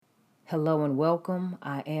Hello and welcome.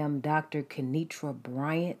 I am Dr. Kenitra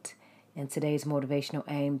Bryant, and today's motivational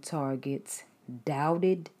aim targets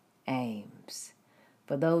doubted aims.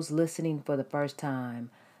 For those listening for the first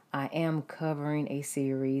time, I am covering a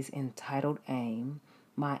series entitled Aim.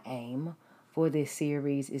 My aim for this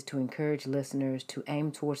series is to encourage listeners to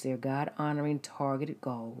aim towards their God honoring targeted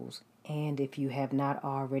goals. And if you have not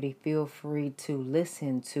already, feel free to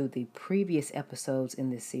listen to the previous episodes in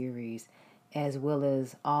this series as well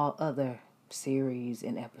as all other series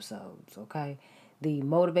and episodes, okay? The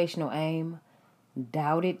motivational aim,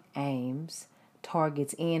 doubted aims,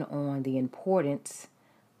 targets in on the importance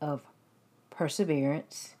of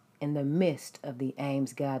perseverance in the midst of the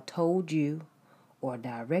aims God told you or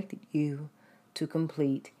directed you to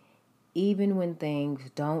complete, even when things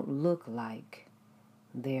don't look like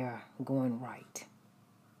they're going right.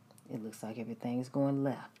 It looks like everything's going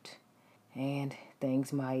left. And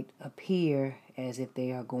things might appear as if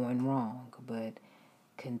they are going wrong, but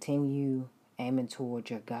continue aiming towards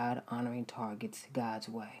your God honoring targets God's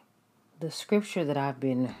way. The scripture that I've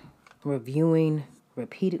been reviewing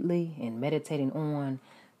repeatedly and meditating on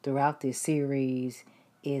throughout this series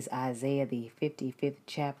is Isaiah, the 55th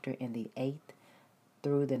chapter, and the 8th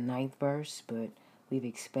through the 9th verse, but we've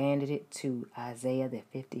expanded it to Isaiah, the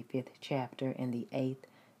 55th chapter, and the 8th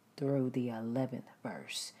through the 11th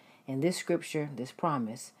verse. And this scripture, this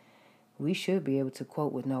promise, we should be able to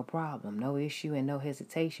quote with no problem, no issue, and no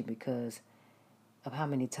hesitation because of how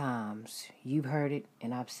many times you've heard it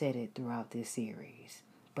and I've said it throughout this series.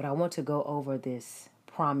 But I want to go over this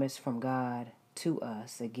promise from God to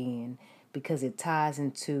us again because it ties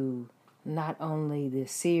into not only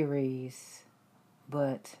this series,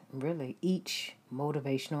 but really each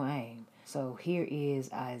motivational aim. So here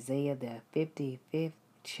is Isaiah, the 55th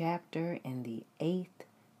chapter, and the 8th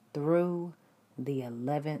through the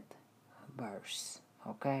 11th verse.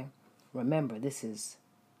 Okay? Remember, this is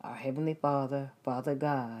our Heavenly Father, Father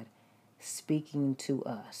God, speaking to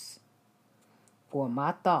us. For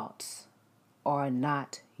my thoughts are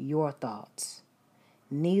not your thoughts,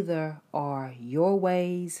 neither are your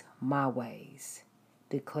ways my ways,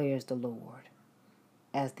 declares the Lord.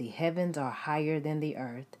 As the heavens are higher than the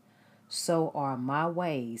earth, so are my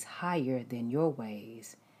ways higher than your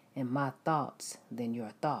ways, and my thoughts than your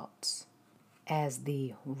thoughts. As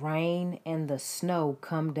the rain and the snow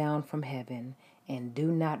come down from heaven, and do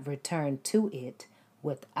not return to it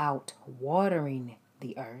without watering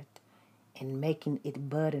the earth, and making it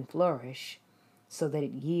bud and flourish, so that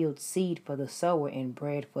it yields seed for the sower and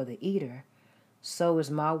bread for the eater, so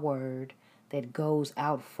is my word that goes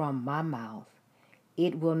out from my mouth.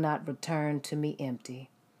 It will not return to me empty,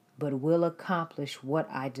 but will accomplish what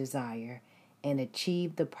I desire and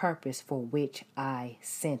achieve the purpose for which I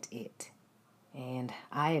sent it. And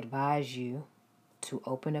I advise you to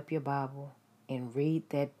open up your Bible and read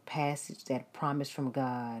that passage, that promise from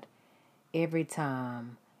God, every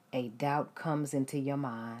time a doubt comes into your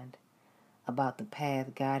mind about the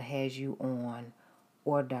path God has you on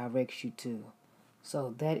or directs you to.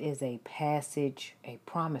 So that is a passage, a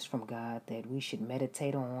promise from God that we should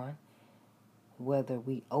meditate on, whether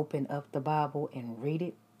we open up the Bible and read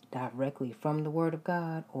it directly from the Word of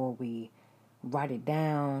God, or we write it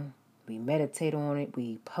down, we meditate on it,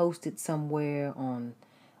 we post it somewhere on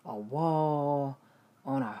a wall,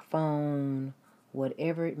 on our phone,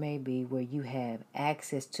 whatever it may be, where you have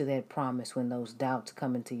access to that promise when those doubts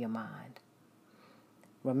come into your mind.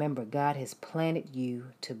 Remember, God has planted you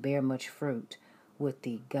to bear much fruit with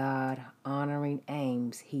the God-honoring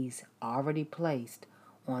aims He's already placed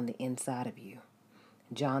on the inside of you.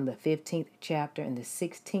 John, the 15th chapter and the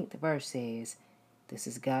 16th verse says, this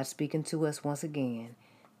is God speaking to us once again,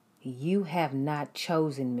 you have not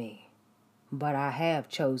chosen me, but I have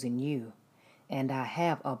chosen you, and I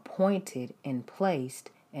have appointed and placed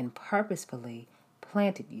and purposefully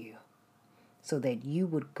planted you, so that you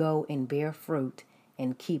would go and bear fruit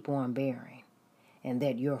and keep on bearing, and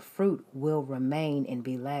that your fruit will remain and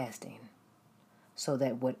be lasting, so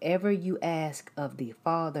that whatever you ask of the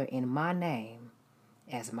Father in my name,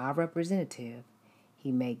 as my representative,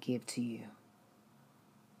 He may give to you.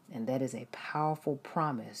 And that is a powerful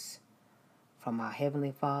promise from our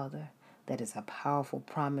Heavenly Father. That is a powerful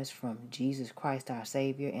promise from Jesus Christ, our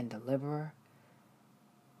Savior and Deliverer,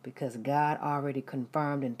 because God already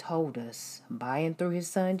confirmed and told us by and through His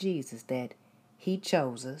Son Jesus that He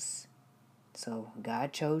chose us. So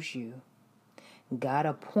God chose you, God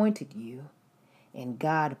appointed you, and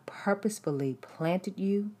God purposefully planted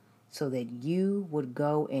you so that you would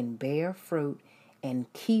go and bear fruit and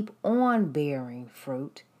keep on bearing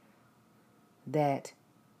fruit that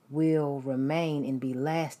will remain and be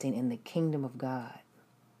lasting in the kingdom of God.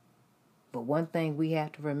 But one thing we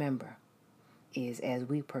have to remember is as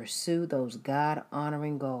we pursue those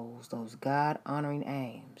God-honoring goals, those God-honoring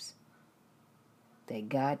aims that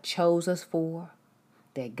God chose us for,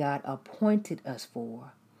 that God appointed us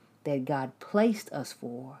for, that God placed us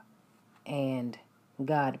for, and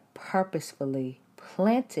God purposefully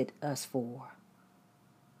planted us for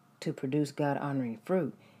to produce God-honoring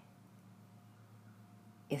fruit,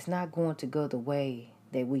 it's not going to go the way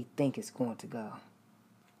that we think it's going to go.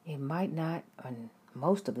 It might not, and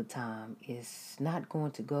most of the time, it's not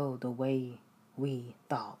going to go the way we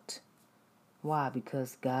thought. Why?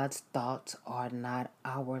 Because God's thoughts are not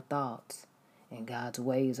our thoughts, and God's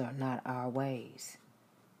ways are not our ways.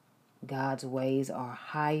 God's ways are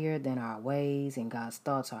higher than our ways, and God's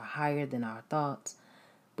thoughts are higher than our thoughts.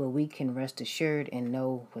 But we can rest assured and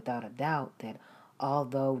know without a doubt that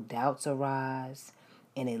although doubts arise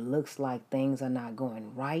and it looks like things are not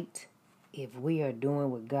going right, if we are doing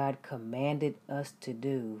what God commanded us to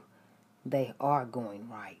do, they are going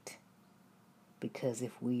right. Because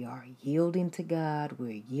if we are yielding to God,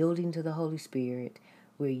 we're yielding to the Holy Spirit,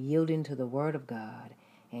 we're yielding to the Word of God,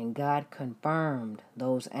 and God confirmed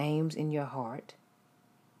those aims in your heart.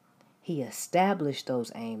 He established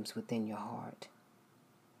those aims within your heart.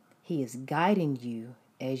 He is guiding you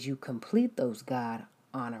as you complete those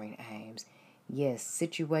God-honoring aims. Yes,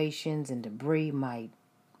 situations and debris might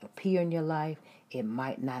appear in your life. It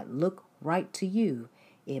might not look right to you.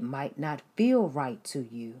 It might not feel right to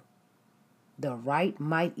you. The right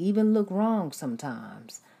might even look wrong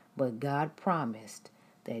sometimes. But God promised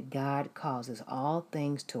that God causes all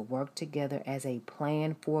things to work together as a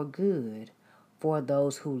plan for good for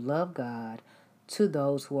those who love God, to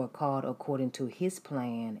those who are called according to His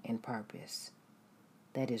plan and purpose.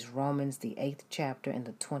 That is Romans, the 8th chapter and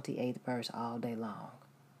the 28th verse all day long.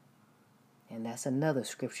 And that's another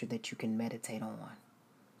scripture that you can meditate on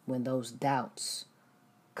when those doubts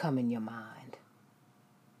come in your mind.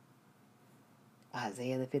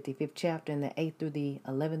 Isaiah, the 55th chapter and the 8th through the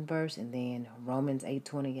 11th verse, and then Romans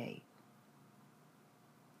 8:28.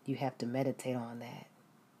 You have to meditate on that.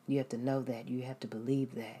 You have to know that. You have to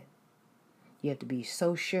believe that. You have to be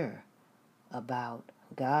so sure about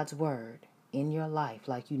God's word in your life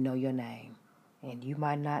like you know your name. And you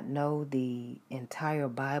might not know the entire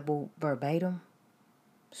Bible verbatim,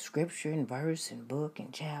 scripture and verse and book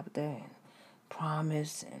and chapter and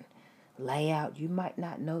promise and layout. You might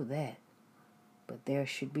not know that. But there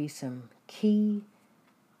should be some key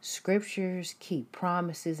scriptures, key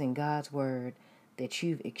promises in God's word that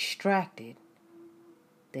you've extracted,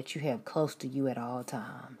 that you have close to you at all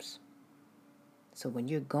times. So when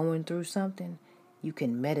you're going through something, you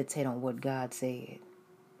can meditate on what God said,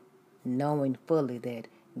 knowing fully that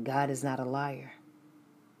God is not a liar.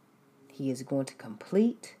 He is going to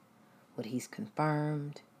complete what He's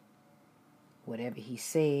confirmed. Whatever He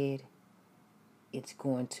said, it's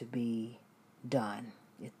going to be done.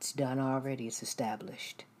 It's done already. It's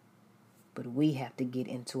established. But we have to get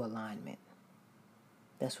into alignment.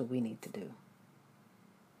 That's what we need to do.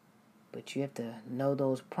 But you have to know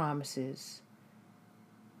those promises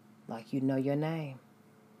like you know your name.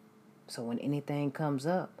 So when anything comes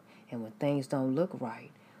up and when things don't look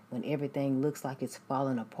right, when everything looks like it's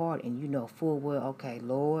falling apart and you know full well, okay,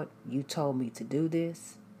 Lord, you told me to do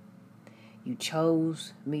this. You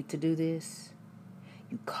chose me to do this.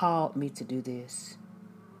 You called me to do this.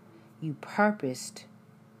 You purposed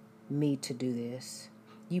me to do this.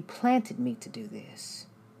 You planted me to do this.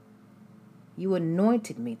 You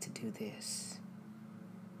anointed me to do this.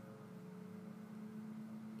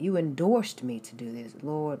 You endorsed me to do this.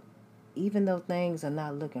 Lord, even though things are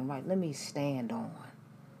not looking right, let me stand on,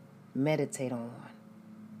 meditate on,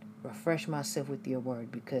 refresh myself with your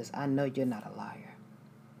word because I know you're not a liar.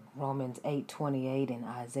 Romans 8:28 and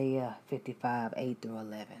Isaiah 55:8 through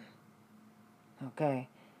 11. Okay?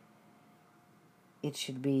 It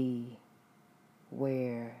should be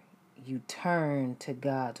where you turn to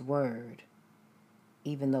God's word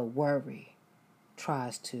even though worry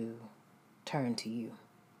tries to turn to you.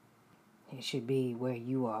 It should be where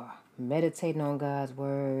you are meditating on God's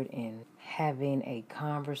word and having a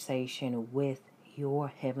conversation with your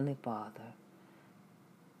Heavenly Father.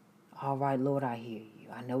 All right, Lord, I hear you.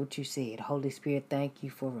 I know what you said. Holy Spirit, thank you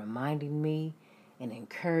for reminding me and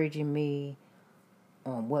encouraging me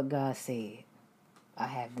on what God said. I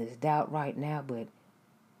have this doubt right now, but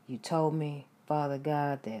you told me, Father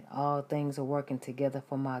God, that all things are working together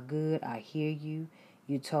for my good. I hear you.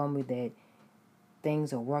 You told me that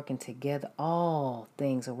things are working together. All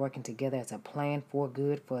things are working together as a plan for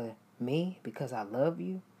good for me because I love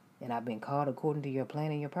you and I've been called according to your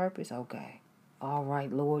plan and your purpose. Okay. All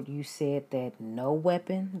right, Lord, you said that no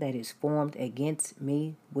weapon that is formed against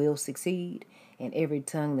me will succeed, and every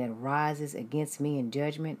tongue that rises against me in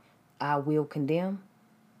judgment, I will condemn.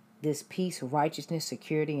 This peace, righteousness,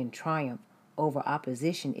 security, and triumph over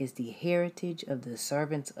opposition is the heritage of the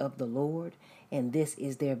servants of the Lord, and this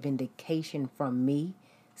is their vindication from me,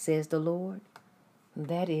 says the Lord.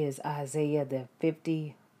 That is Isaiah, the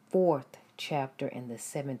 54th chapter and the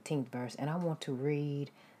 17th verse. And I want to read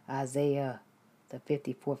Isaiah, the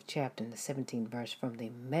 54th chapter and the 17th verse from the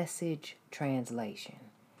Message translation.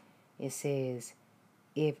 It says,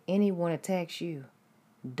 if anyone attacks you,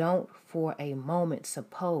 don't for a moment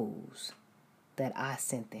suppose that I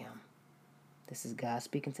sent them. This is God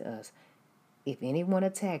speaking to us. If anyone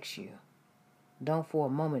attacks you, don't for a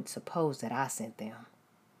moment suppose that I sent them.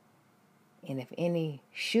 And if any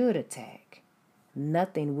should attack,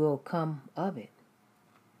 nothing will come of it.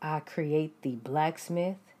 I create the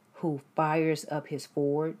blacksmith who fires up his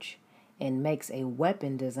forge and makes a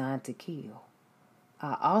weapon designed to kill.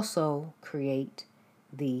 I also create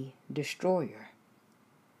the destroyer.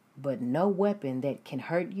 But no weapon that can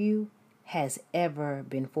hurt you has ever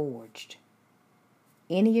been forged.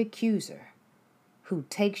 Any accuser who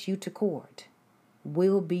takes you to court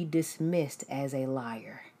will be dismissed as a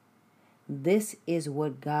liar. This is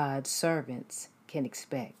what God's servants can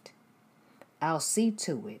expect. I'll see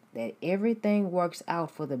to it that everything works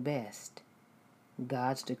out for the best.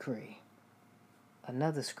 God's decree.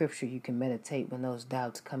 Another scripture you can meditate when those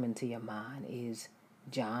doubts come into your mind is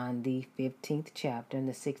John, the 15th chapter and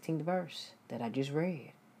the 16th verse that I just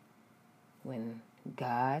read. When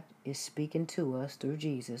God is speaking to us through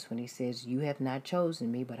Jesus, when he says, you have not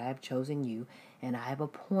chosen me, but I have chosen you, and I have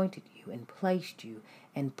appointed you and placed you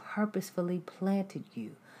and purposefully planted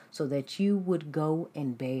you so that you would go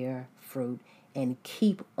and bear fruit and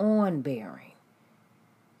keep on bearing,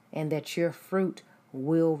 and that your fruit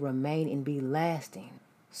will remain and be lasting,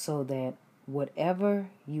 so that whatever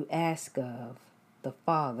you ask of the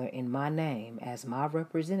Father in my name as my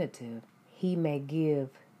representative, he may give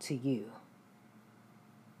to you.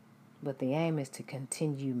 But the aim is to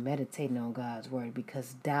continue meditating on God's word,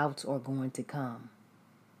 because doubts are going to come.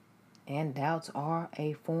 And doubts are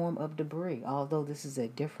a form of debris. Although this is a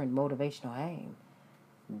different motivational aim,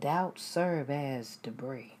 doubts serve as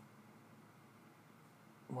debris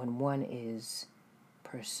when one is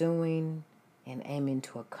pursuing and aiming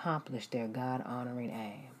to accomplish their God-honoring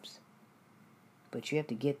aims. But you have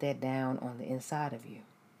to get that down on the inside of you.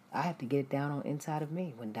 I have to get it down on the inside of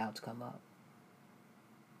me when doubts come up.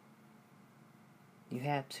 You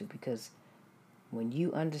have to, because when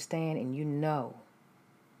you understand and you know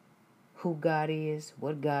who God is,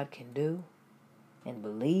 what God can do, and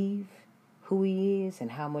believe who he is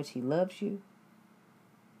and how much he loves you,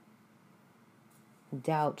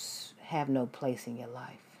 doubts have no place in your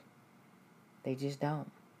life. They just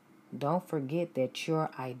don't. Don't forget that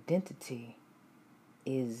your identity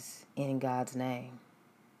is in God's name,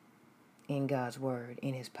 in God's word,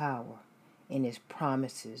 in his power, in his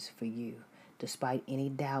promises for you, despite any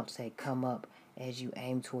doubts that come up as you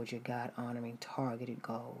aim towards your God-honoring targeted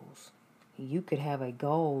goals. You could have a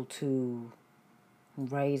goal to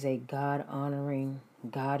raise a God-honoring,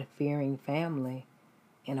 God-fearing family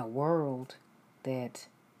in a world that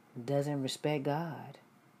doesn't respect God.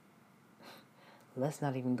 Let's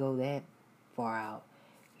not even go that far out.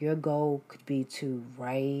 Your goal could be to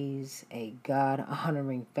raise a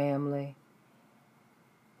God-honoring family,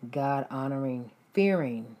 God-honoring,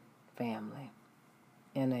 fearing family,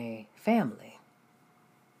 in a family,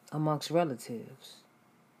 amongst relatives,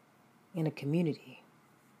 in a community,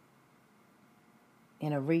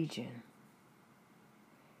 in a region,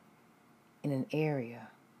 in an area,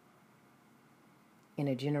 in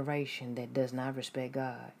a generation that does not respect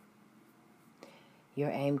God. Your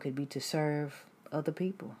aim could be to serve other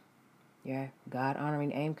people. Your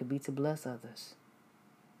God-honoring aim could be to bless others.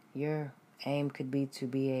 Your aim could be to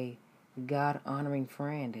be a God-honoring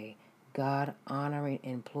friend, a God-honoring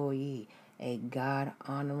employee, a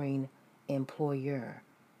God-honoring employer,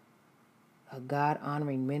 a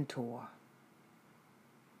God-honoring mentor.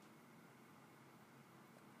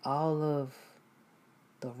 All of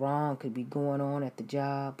the wrong could be going on at the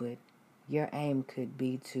job, but your aim could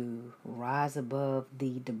be to rise above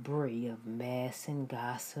the debris of mess and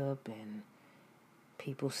gossip and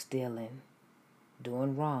people stealing,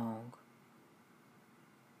 doing wrong,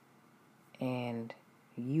 and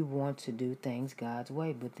you want to do things God's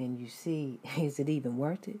way, but then you see, is it even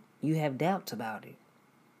worth it? You have doubts about it.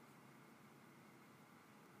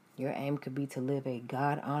 Your aim could be to live a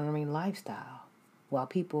God-honoring lifestyle while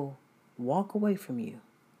people walk away from you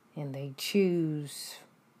and they choose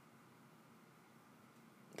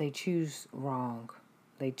they choose wrong.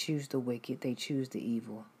 They choose the wicked. They choose the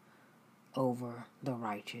evil over the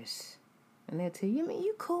righteous. And they'll tell you, I mean,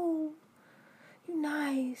 you cool. You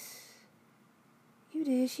nice. You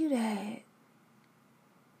this, you that.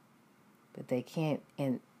 But they can't,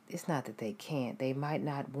 and it's not that they can't. They might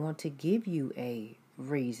not want to give you a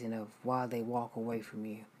reason of why they walk away from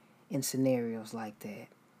you in scenarios like that.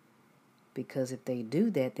 Because if they do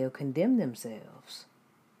that, they'll condemn themselves.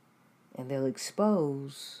 And they'll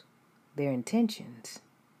expose their intentions.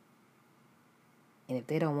 And if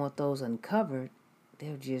they don't want those uncovered,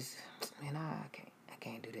 they'll just, man, I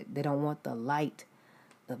can't do that. They don't want the light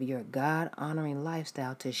of your God-honoring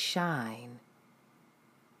lifestyle to shine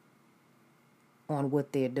on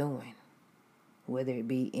what they're doing, whether it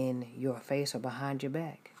be in your face or behind your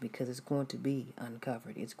back, because it's going to be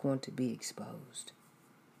uncovered. It's going to be exposed.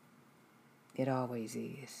 It always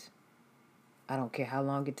is. I don't care how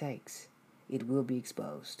long it takes. It will be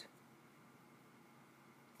exposed.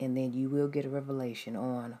 And then you will get a revelation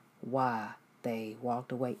on why they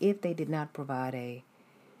walked away if they did not provide a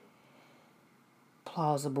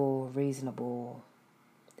plausible, reasonable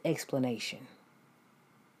explanation.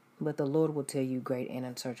 But the Lord will tell you great and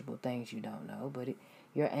unsearchable things you don't know. But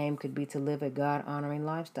your aim could be to live a God-honoring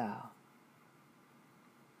lifestyle.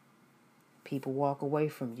 People walk away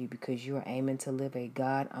from you because you are aiming to live a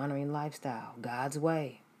God-honoring lifestyle. God's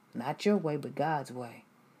way. Not your way, but God's way.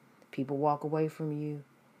 People walk away from you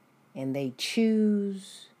and they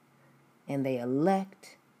choose and they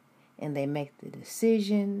elect and they make the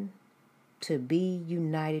decision to be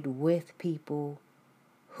united with people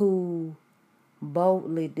who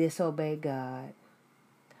boldly disobey God,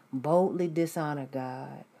 boldly dishonor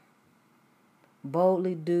God,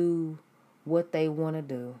 boldly do what they want to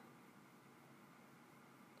do,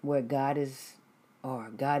 where God is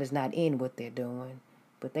not in what they're doing,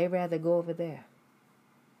 but they rather go over there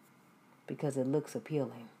because it looks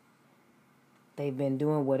appealing. They've been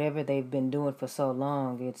doing whatever they've been doing for so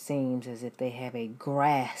long, it seems as if they have a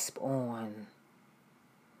grasp on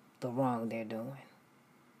the wrong they're doing.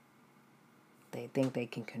 They think they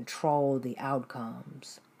can control the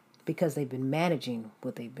outcomes because they've been managing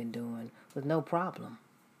what they've been doing with no problem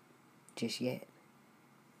just yet.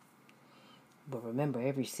 But remember,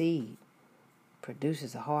 every seed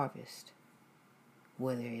produces a harvest,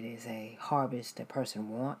 whether it is a harvest a person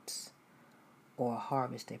wants or a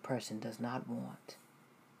harvest a person does not want.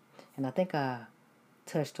 And I think I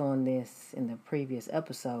touched on this in the previous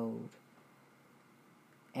episode,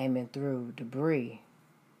 aiming through debris,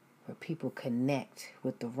 where people connect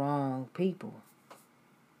with the wrong people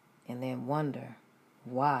and then wonder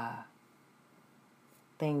why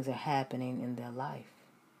things are happening in their life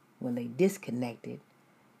when they disconnected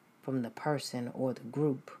from the person or the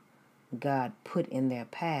group God put in their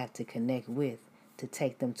path to connect with to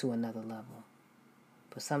take them to another level.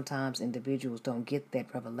 But sometimes individuals don't get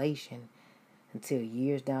that revelation until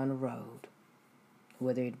years down the road,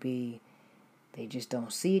 whether it be they just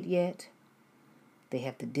don't see it yet, they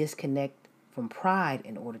have to disconnect from pride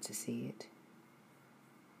in order to see it,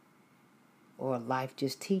 or life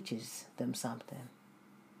just teaches them something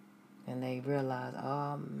and they realize,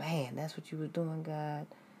 oh man, that's what you were doing, God.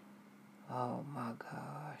 Oh my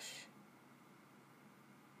gosh.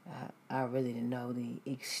 I really didn't know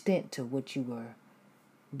the extent to what you were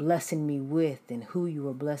blessing me with and who you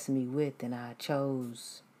were blessing me with, and I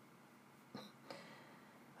chose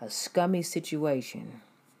a scummy situation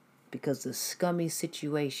because the scummy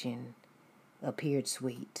situation appeared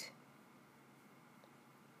sweet.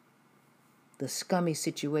 The scummy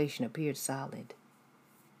situation appeared solid.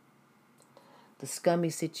 The scummy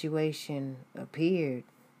situation appeared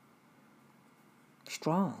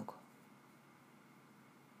strong.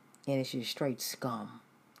 And it's just straight scum,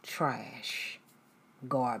 trash,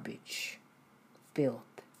 garbage,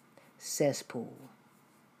 filth, cesspool.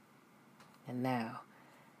 And now,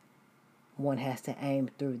 one has to aim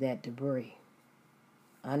through that debris,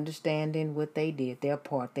 understanding what they did, their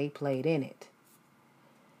part they played in it,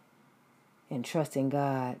 and trusting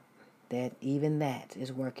God that even that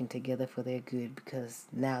is working together for their good because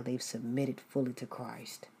now they've submitted fully to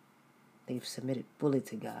Christ. They've submitted fully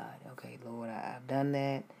to God. Okay, Lord, I've done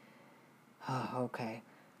that. Oh, okay.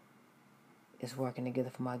 It's working together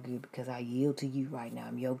for my good because I yield to you right now.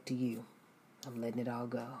 I'm yoked to you. I'm letting it all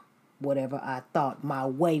go. Whatever I thought my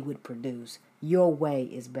way would produce, your way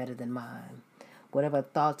is better than mine. Whatever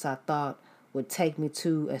thoughts I thought would take me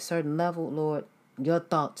to a certain level, Lord, your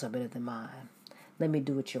thoughts are better than mine. Let me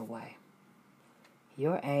do it your way.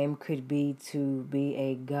 Your aim could be to be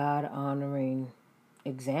a God-honoring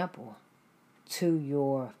example to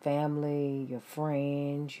your family, your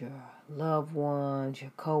friends, your loved ones,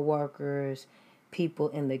 your co-workers, people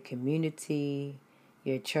in the community,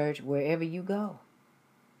 your church, wherever you go.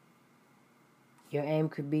 Your aim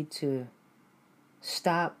could be to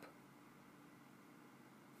stop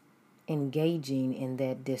engaging in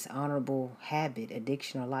that dishonorable habit,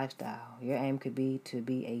 addiction, or lifestyle. Your aim could be to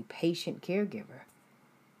be a patient caregiver,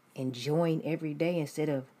 enjoying every day instead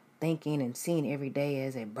of thinking and seeing every day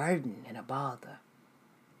as a burden and a bother.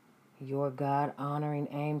 Your God-honoring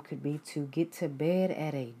aim could be to get to bed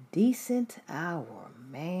at a decent hour.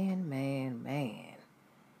 Man.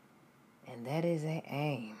 And that is an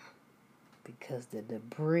aim, because the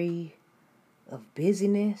debris of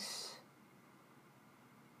busyness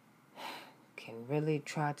can really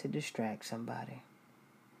try to distract somebody.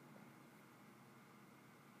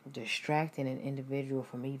 Distracting an individual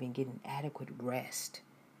from even getting adequate rest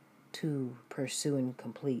to pursue and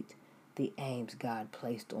complete the aims God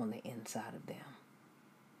placed on the inside of them.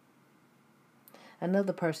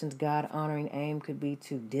 Another person's God-honoring aim could be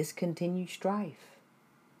to discontinue strife,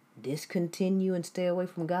 discontinue and stay away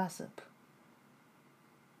from gossip,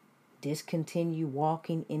 discontinue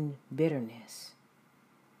walking in bitterness.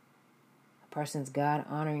 A person's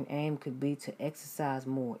God-honoring aim could be to exercise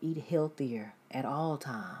more, eat healthier at all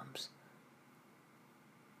times,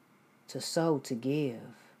 to sow, to give,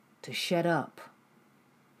 to shut up,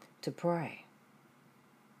 to pray.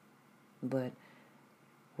 But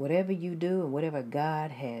whatever you do and whatever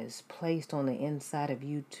God has placed on the inside of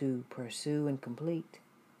you to pursue and complete,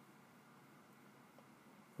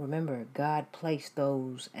 remember, God placed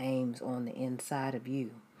those aims on the inside of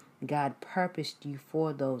you. God purposed you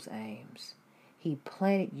for those aims. He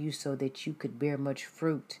planted you so that you could bear much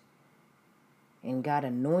fruit. And God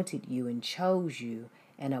anointed you and chose you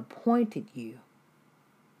and appointed you.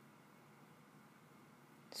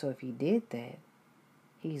 So if He did that,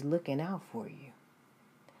 He's looking out for you.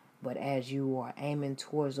 But as you are aiming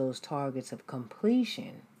towards those targets of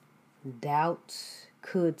completion, doubts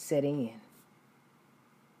could set in.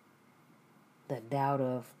 The doubt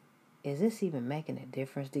of, is this even making a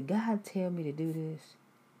difference? Did God tell me to do this?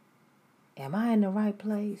 Am I in the right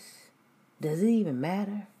place? Does it even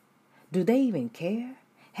matter? Do they even care?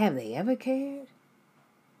 Have they ever cared?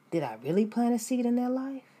 Did I really plant a seed in their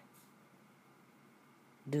life?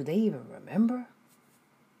 Do they even remember?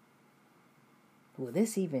 Will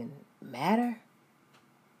this even matter?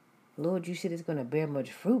 Lord, you said it's going to bear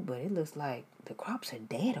much fruit, but it looks like the crops are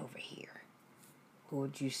dead over here.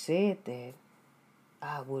 Lord, you said that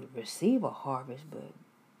I would receive a harvest, but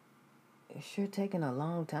it's sure taking a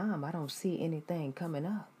long time. I don't see anything coming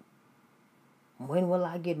up. When will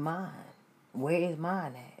I get mine? Where is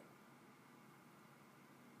mine at?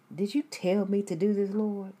 Did you tell me to do this,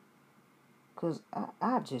 Lord? Because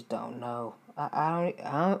I just don't know. I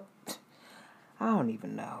don't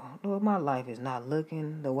even know. Lord, my life is not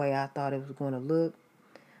looking the way I thought it was going to look.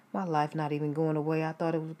 My life not even going the way I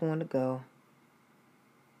thought it was going to go.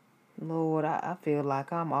 Lord, I feel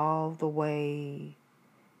like I'm all the way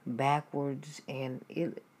backwards, and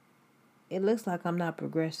it looks like I'm not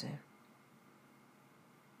progressing.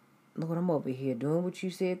 Lord, I'm over here doing what you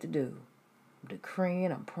said to do. I'm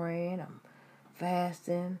decreeing, I'm praying, I'm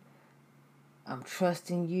fasting, I'm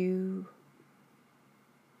trusting you,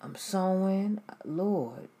 I'm sowing.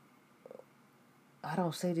 Lord, I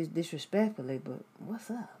don't say this disrespectfully, but what's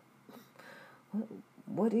up?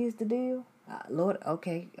 What is the deal? Lord,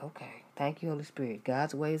 okay. Thank you, Holy Spirit.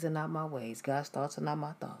 God's ways are not my ways. God's thoughts are not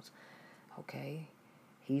my thoughts. Okay?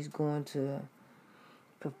 He's going to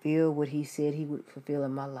fulfill what He said He would fulfill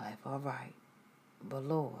in my life. All right. But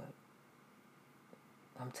Lord,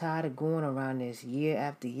 I'm tired of going around this year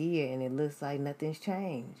after year, and it looks like nothing's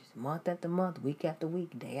changed. Month after month, week after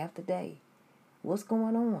week, day after day. What's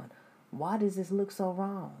going on? Why does this look so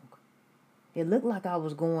wrong? It looked like I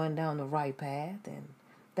was going down the right path and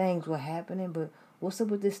things were happening, but what's up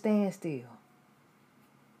with this standstill?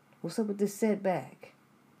 What's up with this setback?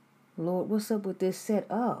 Lord, what's up with this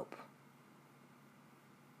setup?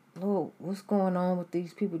 Lord, what's going on with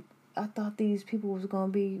these people? I thought these people was going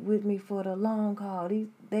to be with me for the long haul.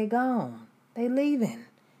 They gone. They leaving.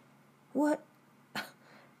 What?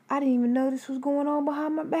 I didn't even know this was going on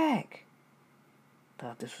behind my back.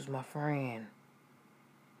 Thought this was my friend.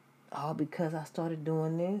 All because I started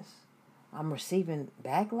doing this. I'm receiving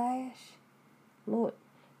backlash. Lord,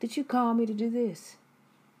 did you call me to do this?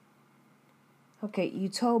 Okay, you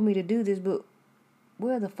told me to do this, but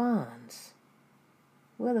where are the funds?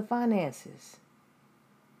 Where are the finances?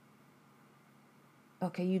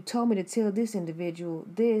 Okay, you told me to tell this individual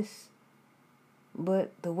this,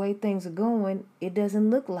 But the way things are going, it doesn't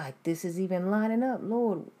look like this is even lining up.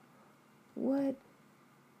 Lord, what?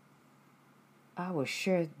 I was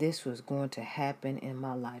sure this was going to happen in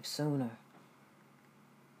my life sooner.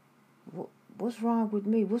 What's wrong with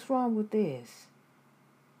me? What's wrong with this?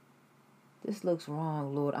 This looks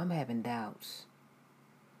wrong, Lord. I'm having doubts.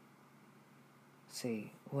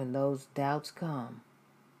 See, when those doubts come,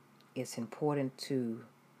 it's important to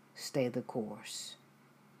stay the course.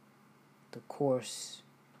 The course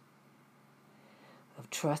of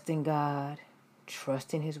trusting God,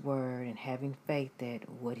 trusting His Word, and having faith that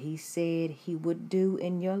what He said He would do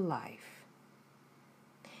in your life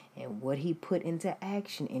and what He put into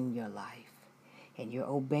action in your life, and you're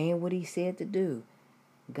obeying what He said to do,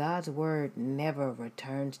 God's Word never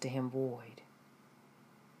returns to Him void.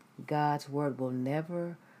 God's Word will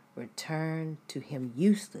never return to Him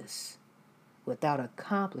useless without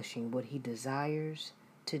accomplishing what He desires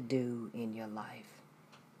to do in your life.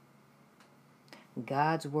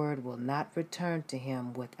 God's Word will not return to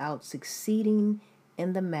Him without succeeding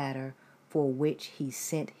in the matter for which He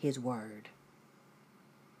sent His Word.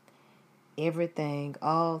 Everything,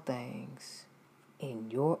 all things,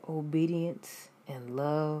 in your obedience and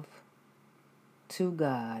love to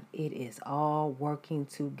God, it is all working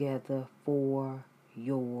together for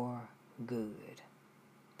your good.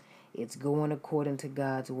 It's going according to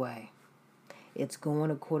God's way. It's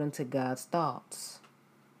going according to God's thoughts.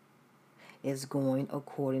 It's going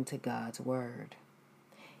according to God's Word.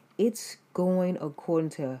 It's going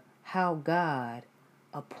according to how God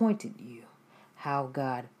appointed you, how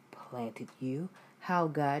God planted you, how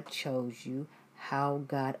God chose you, how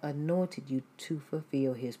God anointed you to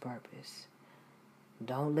fulfill His purpose.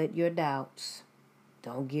 Don't let your doubts,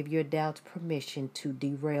 don't give your doubts permission to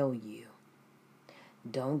derail you.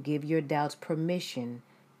 Don't give your doubts permission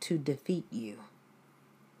to defeat you.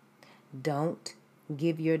 Don't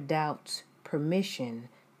give your doubts permission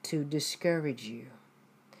to discourage you.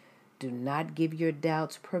 Do not give your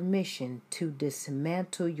doubts permission to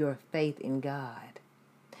dismantle your faith in God.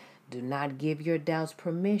 Do not give your doubts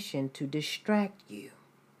permission to distract you.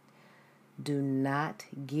 Do not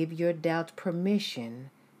give your doubts permission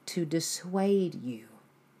to dissuade you.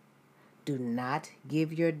 Do not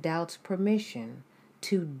give your doubts permission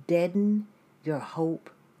to deaden your hope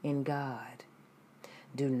in God.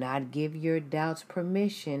 Do not give your doubts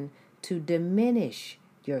permission to diminish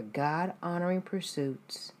your God-honoring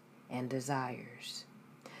pursuits and desires.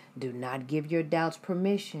 Do not give your doubts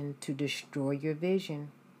permission to destroy your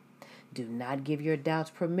vision. Do not give your doubts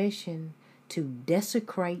permission to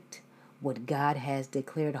desecrate what God has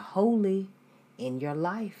declared holy in your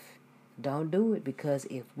life. Don't do it, because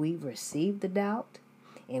if we receive the doubt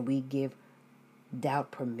and we give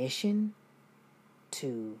doubt permission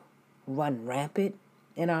to run rampant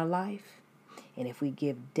in our life, and if we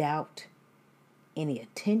give doubt any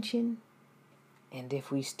attention, and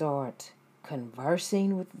if we start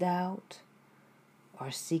conversing with doubt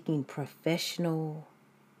or seeking professional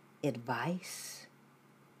advice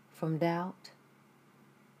from doubt,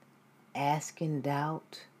 asking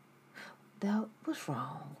doubt, what's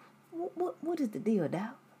wrong? What is the deal,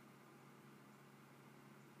 doubt?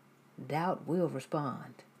 Doubt will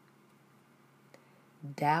respond.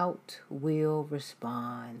 Doubt will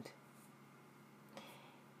respond.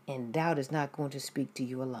 And doubt is not going to speak to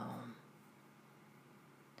you alone.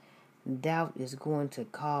 Doubt is going to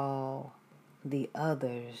call the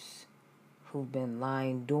others who've been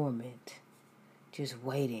lying dormant, just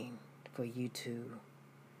waiting for you to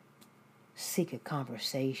seek a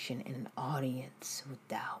conversation and an audience with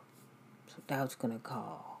doubt. So doubt's going to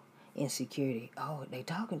call insecurity. Oh, they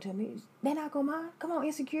talking to me. They're not going to mind. Come on,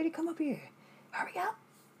 insecurity, come up here. Hurry up.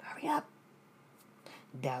 Hurry up.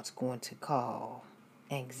 Doubt's going to call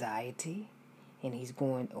anxiety, and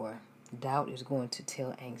doubt is going to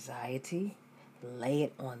tell anxiety, lay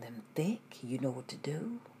it on them thick. You know what to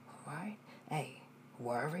do. All right? Hey,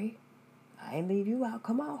 worry. I ain't leave you out.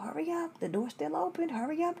 Come on, hurry up. The door's still open.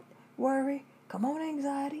 Hurry up. Worry. Come on,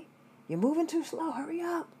 anxiety. You're moving too slow. Hurry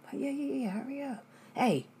up. Yeah. Hurry up.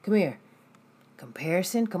 Hey, come here.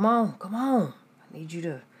 Comparison. Come on. I need you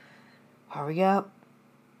to hurry up.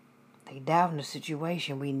 They doubting the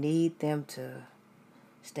situation. We need them to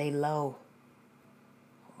stay low.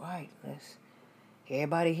 All right, let's.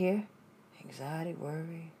 Everybody here? Anxiety,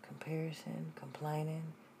 worry, comparison,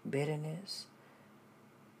 complaining, bitterness,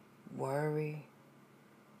 worry.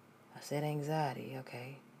 I said anxiety,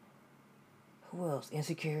 okay. Who else?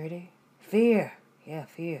 Insecurity, fear. Yeah,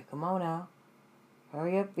 fear. Come on now.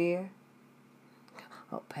 Hurry up, fear.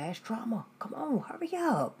 Oh, past trauma. Come on, hurry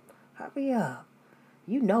up.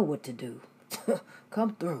 You know what to do.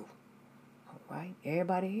 Come through. All right?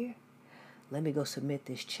 Everybody here? Let me go submit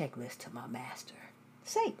this checklist to my master,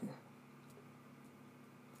 Satan.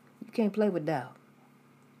 You can't play with doubt.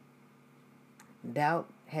 Doubt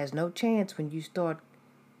has no chance when you start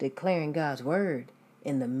declaring God's word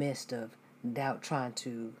in the midst of doubt trying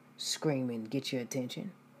to scream and get your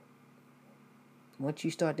attention. Once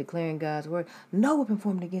you start declaring God's word, no weapon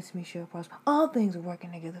formed against me shall prosper. All things are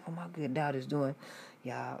working together for my good. Doubt is doing,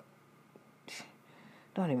 y'all,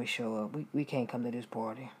 don't even show up. We can't come to this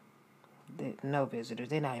party. No visitors.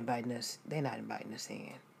 They're not inviting us. They're not inviting us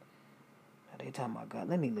in. They talking about God.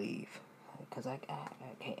 Let me leave, because I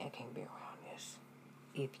can't be around this.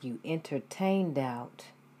 If you entertain doubt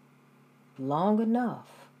long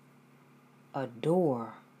enough, a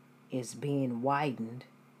door is being widened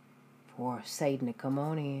for Satan to come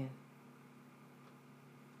on in,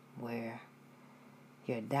 where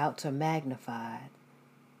your doubts are magnified,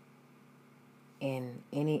 and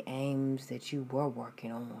any aims that you were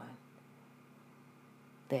working on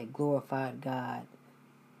that glorified God,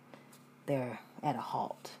 they're at a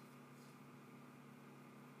halt,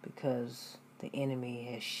 because the enemy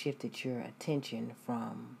has shifted your attention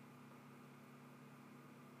from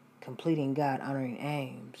completing God-honoring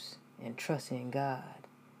aims and trusting in God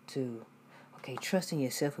to, okay, trusting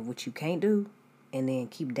yourself with what you can't do, and then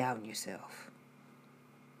keep doubting yourself.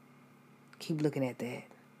 Keep looking at that.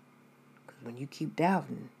 Because when you keep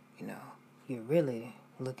doubting, you're really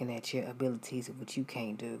looking at your abilities of what you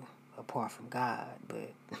can't do apart from God.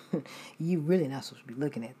 But you're really not supposed to be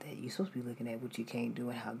looking at that. You're supposed to be looking at what you can't do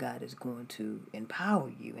and how God is going to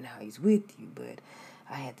empower you and how He's with you. But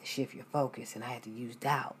I had to shift your focus, and I had to use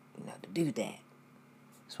doubt, to do that.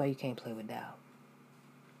 That's why you can't play with doubt.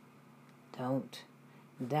 Don't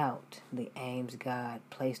doubt the aims God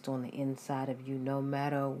placed on the inside of you, no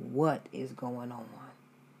matter what is going on.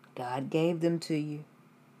 God gave them to you.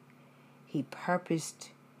 He purposed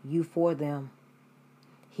you for them.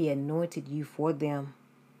 He anointed you for them.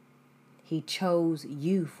 He chose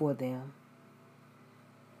you for them,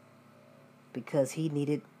 because He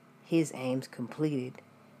needed His aims completed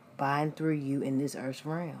by and through you in this earth's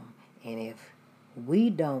realm. And if we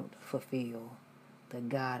don't fulfill the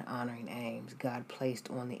God-honoring aims God placed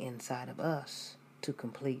on the inside of us to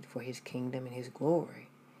complete for His kingdom and His glory,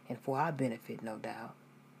 and for our benefit, no doubt,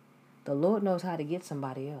 the Lord knows how to get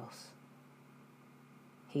somebody else.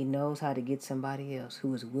 He knows how to get somebody else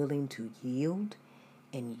who is willing to yield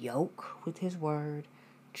and yoke with His word,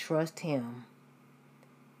 trust Him,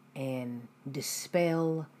 and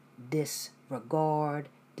dispel, disregard,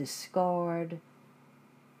 discard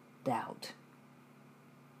doubt.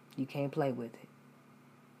 You can't play with it.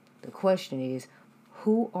 The question is,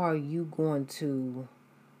 who are you going to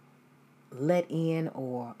let in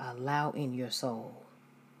or allow in your soul,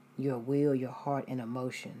 your will, your heart, and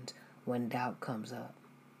emotions when doubt comes up?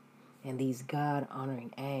 And these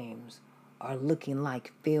God-honoring aims are looking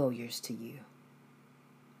like failures to you.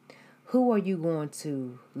 Who are you going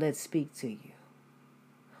to let speak to you?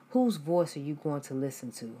 Whose voice are you going to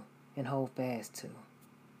listen to and hold fast to?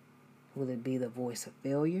 Will it be the voice of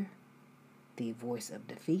failure, the voice of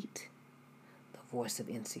defeat, the voice of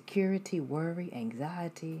insecurity, worry,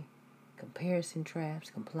 anxiety, comparison traps,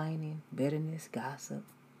 complaining, bitterness, gossip,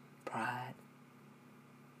 pride?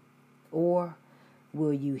 Or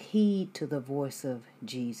will you heed to the voice of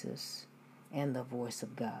Jesus and the voice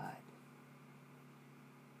of God?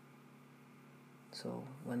 So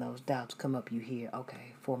when those doubts come up, you hear,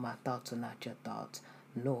 okay, for my thoughts are not your thoughts,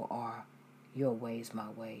 nor are your ways my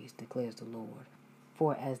ways, declares the Lord.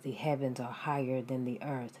 For as the heavens are higher than the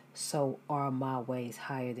earth, so are my ways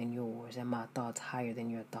higher than yours, and my thoughts higher than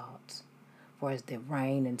your thoughts. For as the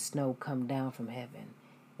rain and snow come down from heaven,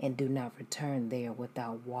 and do not return there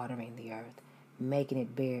without watering the earth, making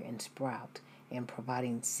it bear and sprout, and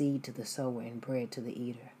providing seed to the sower and bread to the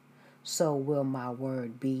eater, so will my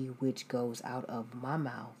word be which goes out of my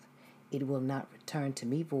mouth. It will not return to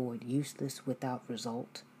me void, useless, without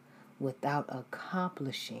result, without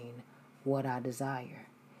accomplishing what I desire,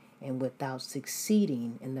 and without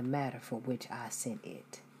succeeding in the matter for which I sent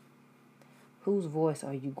it. Whose voice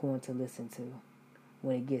are you going to listen to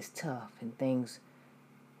when it gets tough and things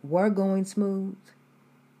were going smooth,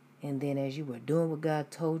 and then as you were doing what God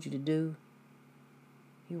told you to do,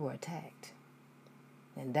 you were attacked?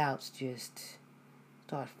 And doubts just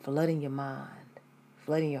start flooding your mind,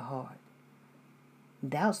 flooding your heart.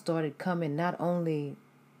 Doubts started coming not only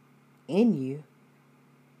in you,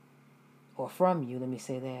 or from you, let me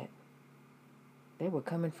say that. They were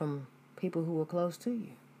coming from people who were close to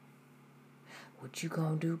you. What you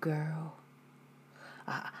gonna do, girl?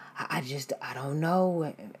 I don't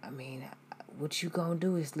know. I mean, what you gonna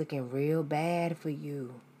do is looking real bad for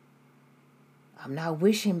you. I'm not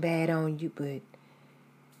wishing bad on you, but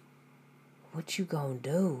what you gonna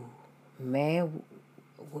do? Man,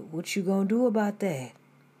 what you gonna do about that?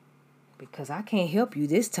 Because I can't help you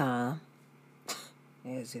this time.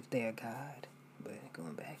 As if they're God. But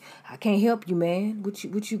going back, I can't help you, man. What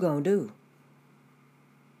you gonna do?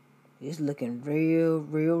 It's looking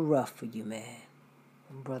real rough for you, man.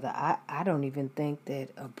 Brother, I don't even think that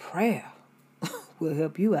a prayer will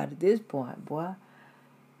help you out at this point, boy.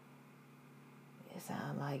 It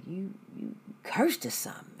sounds like you cursed or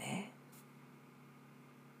something, man.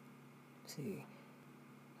 See,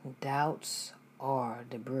 doubts are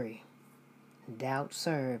debris. Doubts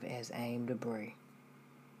serve as aim debris.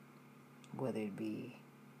 Whether it be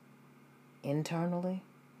internally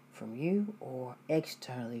from you or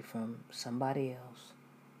externally from somebody else.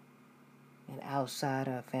 An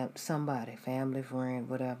outsider, somebody, family, friend,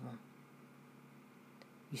 whatever.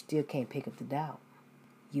 You still can't pick up the doubt.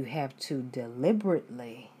 You have to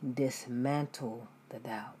deliberately dismantle the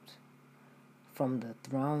doubt from the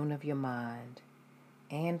throne of your mind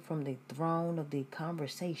and from the throne of the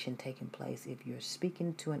conversation taking place if you're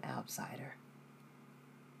speaking to an outsider.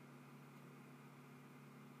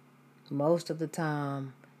 Most of the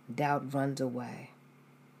time, doubt runs away.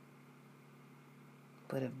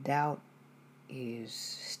 But if doubt is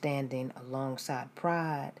standing alongside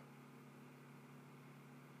pride,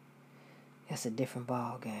 that's a different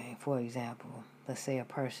ball game. For example, let's say a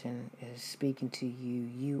person is speaking to you.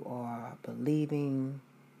 You are believing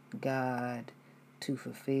God to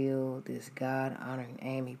fulfill this God-honoring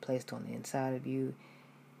aim He placed on the inside of you.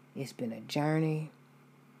 It's been a journey.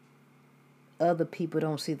 Other people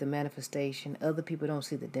don't see the manifestation. Other people don't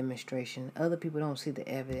see the demonstration. Other people don't see the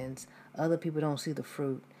evidence. Other people don't see the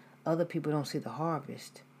fruit. Other people don't see the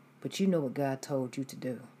harvest. But you know what God told you to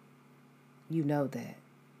do. You know that.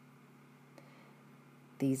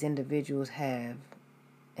 These individuals have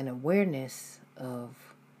an awareness of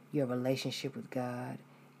your relationship with God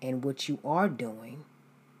and what you are doing.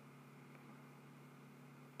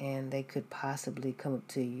 And they could possibly come up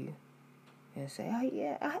to you and say, oh,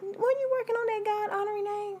 yeah, when you working on that God-honoring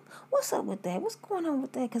name? What's up with that? What's going on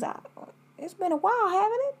with that? Because it's been a while,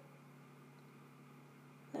 haven't it?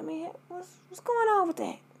 I mean, what's going on with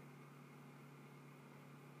that?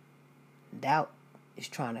 Doubt is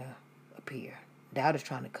trying to appear. Doubt is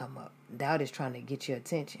trying to come up. Doubt is trying to get your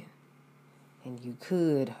attention. And you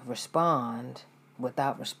could respond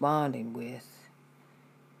without responding with,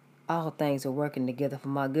 all things are working together for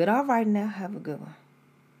my good. All right, now, have a good one.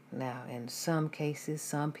 Now, in some cases,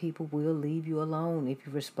 some people will leave you alone if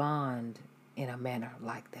you respond in a manner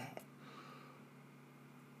like that.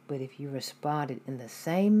 But if you responded in the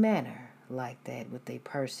same manner like that with a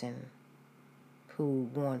person who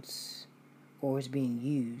wants or is being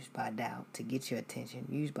used by doubt to get your attention,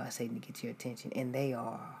 used by Satan to get your attention, and they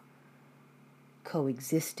are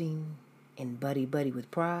coexisting in buddy-buddy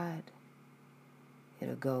with pride,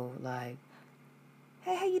 it'll go like,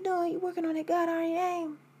 hey, how you doing? You working on that God-honoring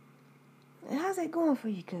aim? And how's that going for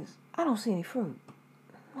you? Because I don't see any fruit.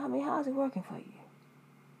 I mean, how's it working for you?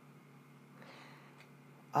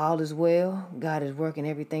 All is well. God is working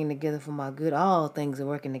everything together for my good. All things are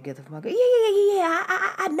working together for my good. Yeah.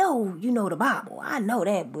 I know you know the Bible. I know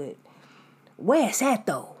that, but where's that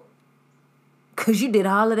though? Because you did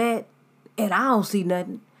all of that and I don't see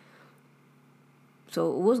nothing. So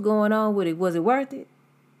what's going on with it? Was it worth it?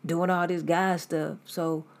 Doing all this God stuff.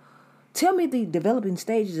 So tell me the developing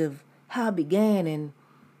stages of how it began and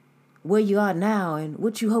where you are now and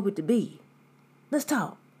what you hope it to be. Let's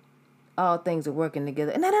talk. All things are working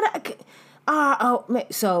together.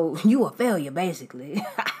 So you a failure, basically.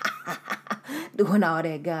 Doing all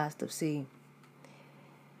that God stuff. See,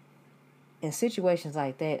 in situations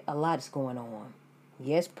like that, a lot is going on.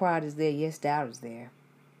 Yes, pride is there. Yes, doubt is there.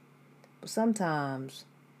 But sometimes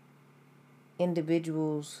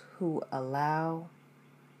individuals who allow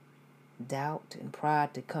doubt and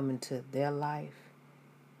pride to come into their life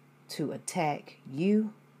to attack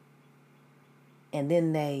you, and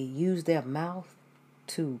then they use their mouth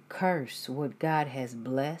to curse what God has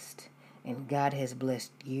blessed, and God has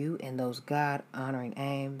blessed you and those God-honoring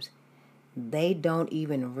aims, they don't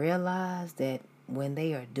even realize that when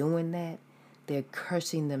they are doing that, they're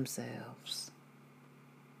cursing themselves.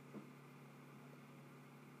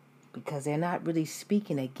 Because they're not really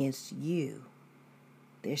speaking against you.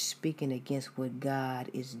 They're speaking against what God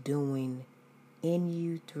is doing in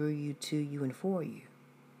you, through you, to you, and for you.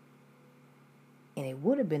 And it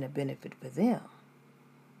would have been a benefit for them.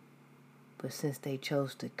 But since they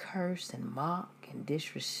chose to curse and mock and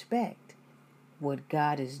disrespect what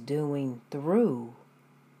God is doing through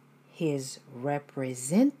his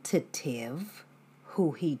representative,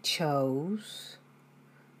 who he chose,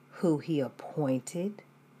 who he appointed,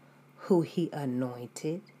 who he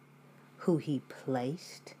anointed, who he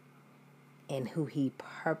placed, and who he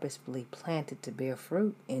purposefully planted to bear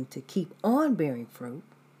fruit and to keep on bearing fruit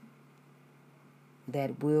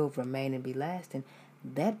that will remain and be lasting.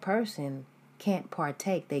 That person can't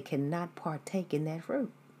partake. They cannot partake in that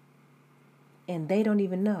fruit. And they don't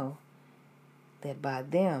even know that by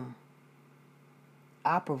them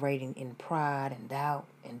operating in pride and doubt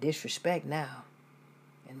and disrespect now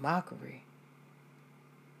and mockery,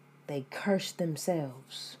 they curse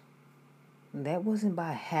themselves. And that wasn't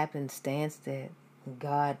by happenstance that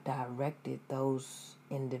God directed those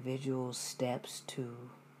individuals' steps to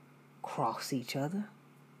cross each other.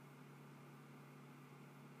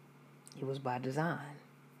 It was by design.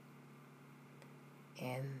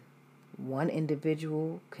 And one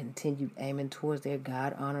individual continued aiming towards their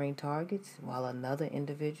God-honoring targets, while another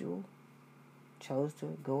individual chose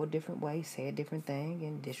to go a different way, say a different thing,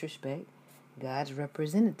 and disrespect God's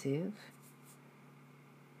representative.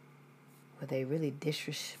 But they really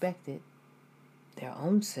disrespected their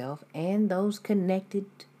own self and those connected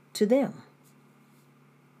to them.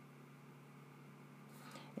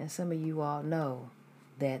 And some of you all know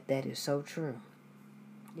that that is so true.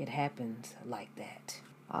 It happens like that.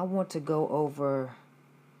 I want to go over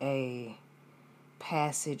a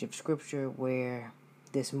passage of scripture where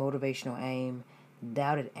this motivational aim,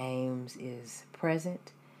 doubted aims, is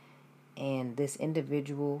present. And this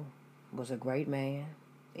individual was a great man,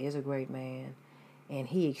 is a great man, and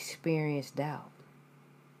he experienced doubt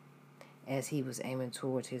as he was aiming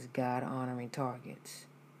towards his God-honoring targets.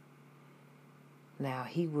 Now,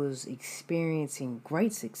 he was experiencing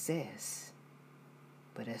great success,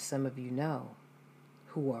 but as some of you know,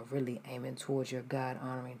 who are really aiming towards your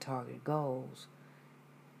God-honoring target goals,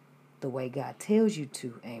 the way God tells you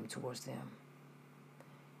to aim towards them,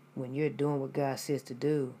 when you're doing what God says to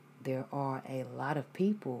do, there are a lot of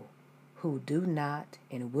people who do not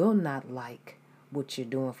and will not like what you're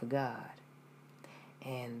doing for God.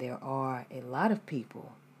 And there are a lot of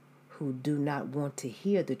people who do not want to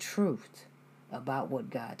hear the truth about what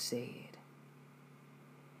God said.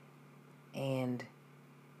 And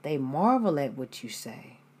they marvel at what you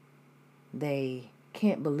say. They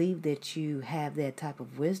can't believe that you have that type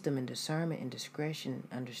of wisdom and discernment and discretion,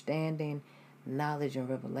 understanding, knowledge, and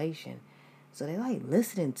revelation. So they like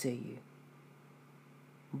listening to you.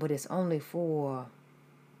 But it's only for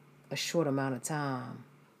a short amount of time.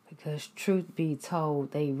 Because truth be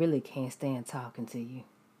told, they really can't stand talking to you.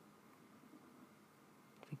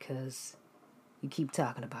 Because you keep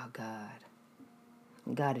talking about God.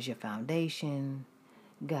 God is your foundation.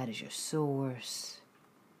 God is your source.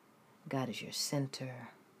 God is your center.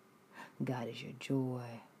 God is your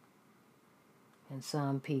joy. And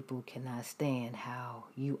some people cannot stand how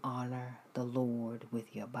you honor the Lord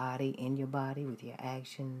with your body, in your body, with your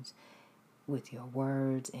actions, with your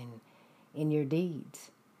words, and in your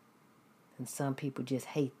deeds. And some people just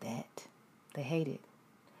hate that. They hate it.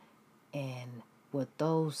 And what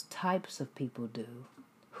those types of people do,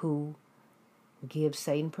 who give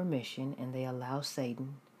Satan permission and they allow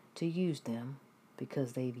Satan to use them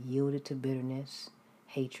because they've yielded to bitterness,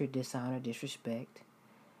 hatred, dishonor, disrespect,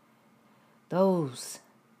 those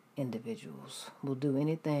individuals will do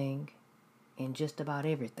anything and just about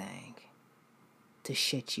everything to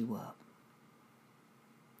shut you up.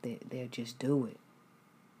 They'll just do it.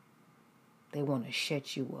 They want to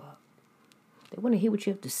shut you up. They want to hear what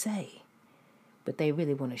you have to say, but they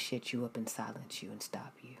really want to shut you up and silence you and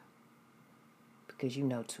stop you because you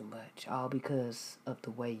know too much, all because of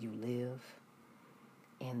the way you live.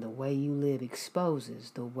 And the way you live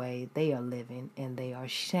exposes the way they are living, and they are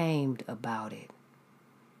shamed about it.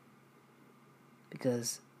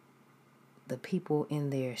 Because the people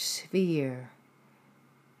in their sphere,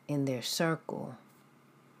 in their circle,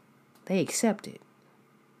 they accept it.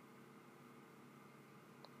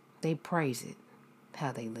 They praise it,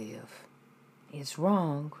 how they live. It's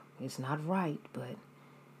wrong, it's not right, but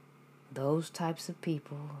those types of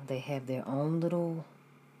people, they have their own little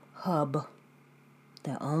hub,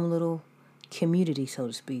 their own little community, so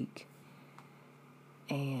to speak.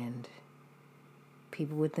 And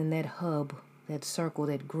people within that hub, that circle,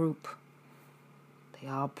 that group, they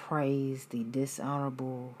all praise the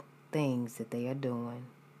dishonorable things that they are doing.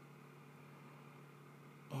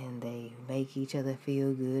 And they make each other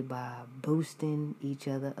feel good by boosting each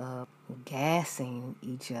other up, gassing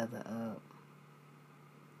each other up.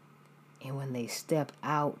 And when they step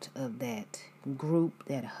out of that group,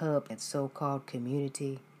 that hub, that so-called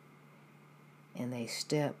community, and they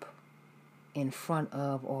step in front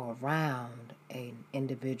of or around an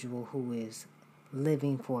individual who is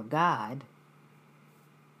living for God,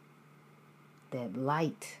 that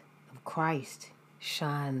light of Christ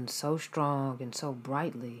shines so strong and so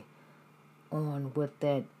brightly on what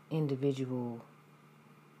that individual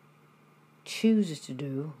chooses to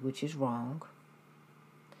do, which is wrong.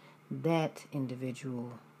 That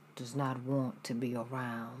individual does not want to be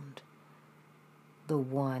around the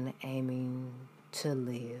one aiming to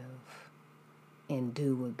live and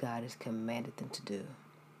do what God has commanded them to do.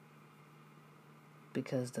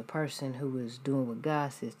 Because the person who is doing what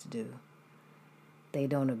God says to do, they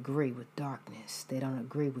don't agree with darkness. They don't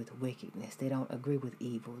agree with wickedness. They don't agree with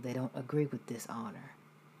evil. They don't agree with dishonor.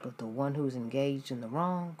 But the one who's engaged in the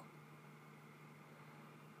wrong,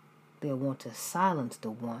 they'll want to silence the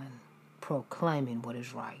one proclaiming what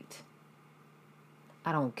is right.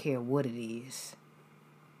 I don't care what it is.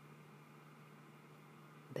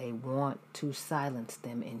 They want to silence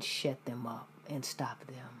them and shut them up and stop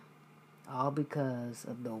them. All because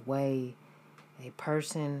of the way a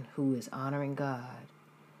person who is honoring God,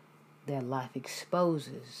 their life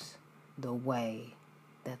exposes the way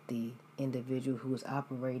that the individual who is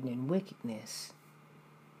operating in wickedness,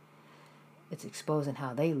 it's exposing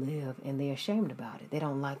how they live, and they're ashamed about it. They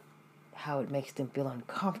don't like how it makes them feel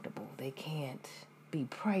uncomfortable. They can't be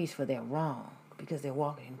praised for their wrong because they're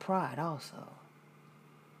walking in pride also.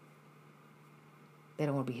 They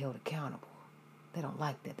don't want to be held accountable. They don't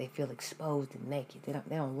like that. They feel exposed and naked.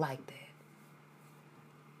 They don't like that.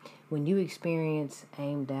 When you experience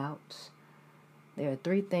aim doubts, there are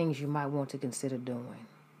 3 things you might want to consider doing.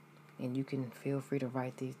 And you can feel free to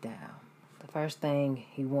write these down. The first thing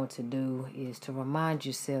you want to do is to remind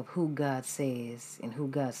yourself who God says and who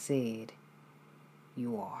God said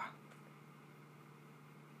you are.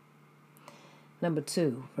 Number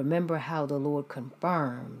 2, remember how the Lord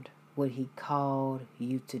confirmed what He called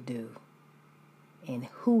you to do and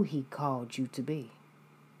who He called you to be.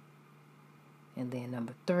 And then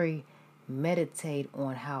number 3, meditate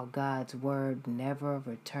on how God's word never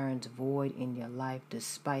returns void in your life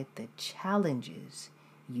despite the challenges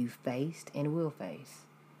you faced and will face.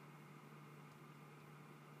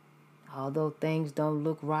 Although things don't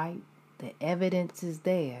look right, the evidence is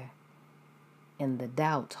there and the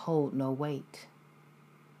doubts hold no weight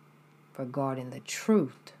regarding the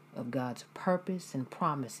truth of God's purpose and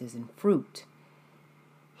promises and fruit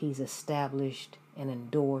He's established and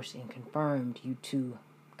endorsed and confirmed you to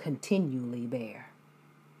continually bear.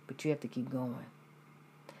 But you have to keep going.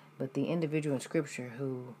 But the individual in Scripture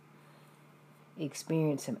who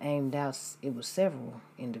experienced some aim doubts, it was several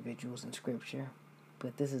individuals in Scripture,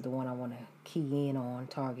 but this is the one I want to key in on,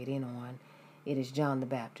 target in on. It is John the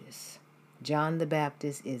Baptist. John the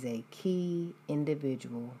Baptist is a key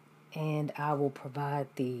individual, and I will provide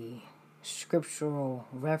the scriptural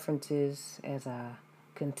references as I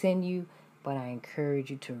continue, but I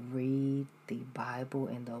encourage you to read the Bible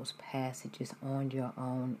and those passages on your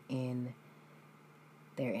own in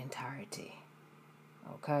their entirety.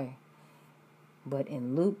 Okay? But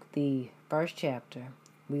in Luke, the 1st chapter,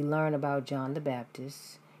 we learn about John the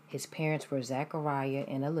Baptist. His parents were Zachariah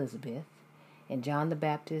and Elizabeth, and John the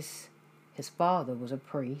Baptist, his father, was a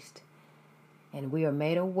priest. And we are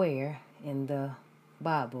made aware in the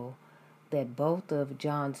Bible that both of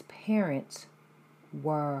John's parents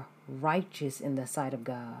were righteous in the sight of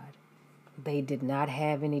God. They did not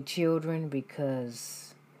have any children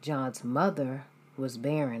because John's mother was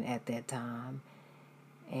barren at that time,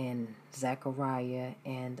 and Zachariah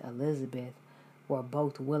and Elizabeth were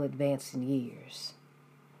both well advanced in years.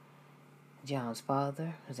 John's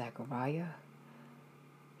father, Zachariah,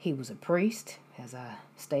 he was a priest, as I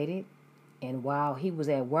stated, and while he was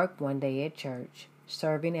at work one day at church,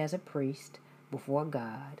 serving as a priest before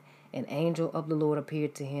God, an angel of the Lord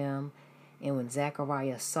appeared to him, and when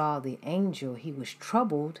Zachariah saw the angel, he was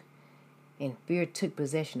troubled, and fear took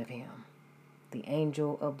possession of him. The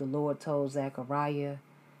angel of the Lord told Zachariah,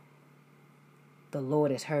 "The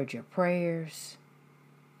Lord has heard your prayers.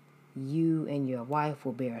 You and your wife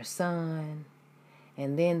will bear a son."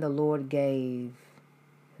 And then the Lord gave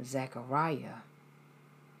Zachariah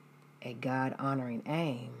a God-honoring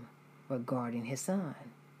aim regarding his son.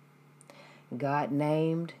 God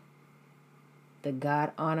named the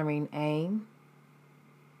God-honoring aim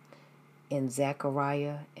in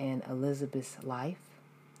Zachariah and Elizabeth's life.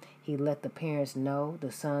 He let the parents know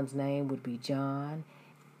the son's name would be John,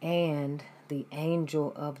 and the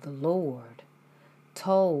angel of the Lord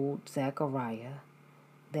told Zachariah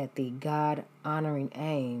that the God-honoring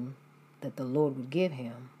aim that the Lord would give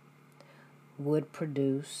him would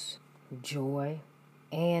produce joy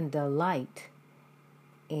and delight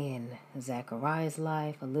in Zachariah's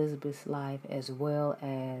life, Elizabeth's life, as well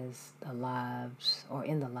as the lives, or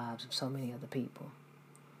in the lives of so many other people.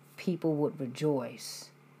 People would rejoice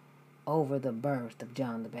over the birth of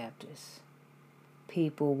John the Baptist.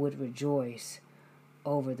 People would rejoice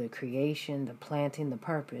over the creation, the planting, the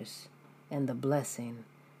purpose, and the blessing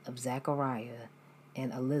of Zachariah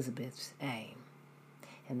and Elizabeth's aim.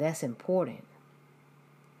 And that's important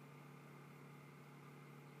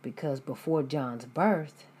because before John's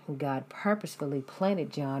birth, God purposefully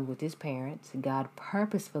planted John with his parents. God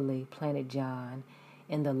purposefully planted John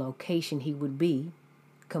in the location he would be,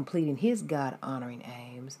 completing his God-honoring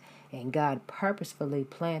aims. And God purposefully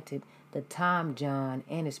planted the time John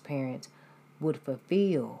and his parents would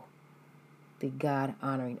fulfill the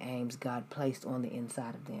God-honoring aims God placed on the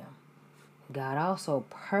inside of them. God also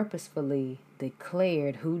purposefully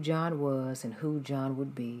declared who John was and who John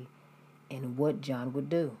would be and what John would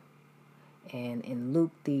do. And in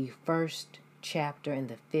Luke, the 1st chapter, in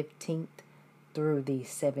the 15th through the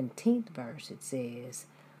 17th verse, it says,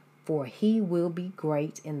 "For he will be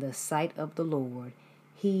great in the sight of the Lord.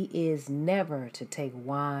 He is never to take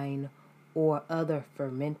wine or other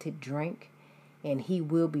fermented drink, and he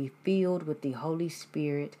will be filled with the Holy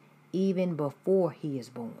Spirit even before he is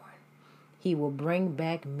born. He will bring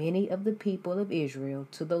back many of the people of Israel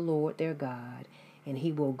to the Lord their God, and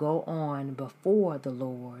he will go on before the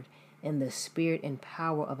Lord in the spirit and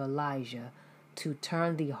power of Elijah to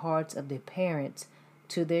turn the hearts of the parents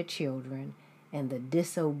to their children and the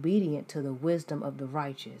disobedient to the wisdom of the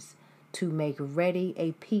righteous, to make ready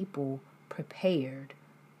a people prepared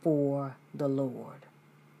for the Lord."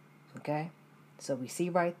 Okay? So we see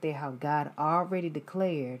right there how God already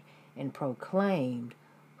declared and proclaimed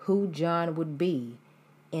who John would be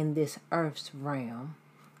in this earth's realm.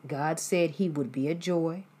 God said he would be a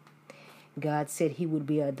joy. God said he would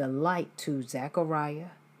be a delight to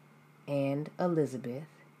Zachariah and Elizabeth.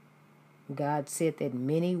 God said that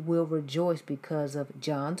many will rejoice because of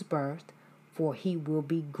John's birth, for he will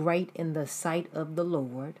be great in the sight of the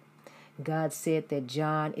Lord. God said that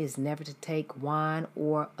John is never to take wine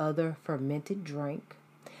or other fermented drink.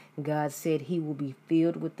 God said he will be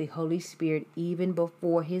filled with the Holy Spirit even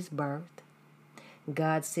before his birth.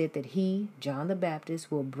 God said that he, John the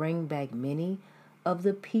Baptist, will bring back many of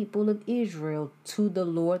the people of Israel to the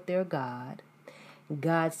Lord their God.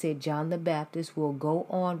 God said John the Baptist will go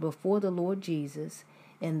on before the Lord Jesus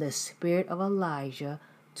in the spirit of Elijah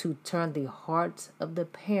to turn the hearts of the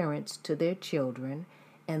parents to their children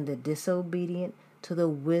and the disobedient to the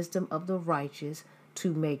wisdom of the righteous,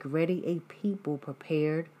 to make ready a people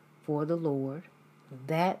prepared for the Lord.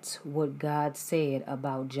 That's what God said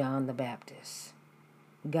about John the Baptist.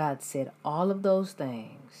 God said all of those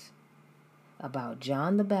things about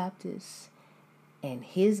John the Baptist and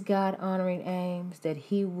his God-honoring aims that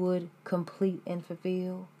he would complete and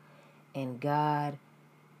fulfill. And God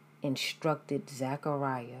instructed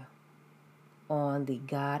Zachariah on the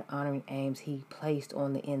God-honoring aims he placed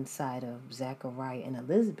on the inside of Zachariah and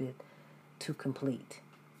Elizabeth to complete.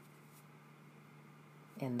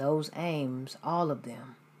 And those aims, all of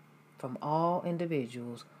them, from all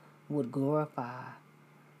individuals, would glorify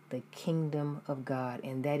the kingdom of God.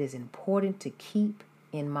 And that is important to keep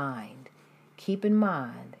in mind. Keep in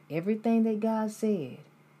mind everything that God said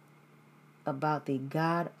about the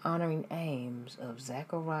God-honoring aims of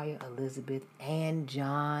Zachariah, Elizabeth, and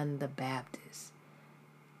John the Baptist.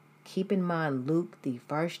 Keep in mind Luke, the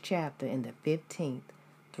 1st chapter, in the 15th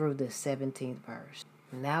through the 17th verse.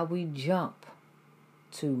 Now we jump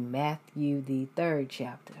to Matthew, the 3rd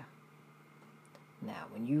chapter. Now,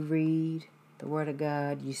 when you read the Word of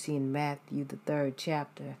God, you see in Matthew, the 3rd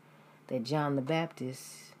chapter, that John the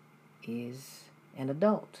Baptist is an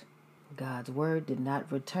adult. God's word did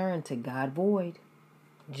not return to God void.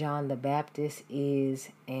 John the Baptist is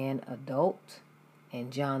an adult,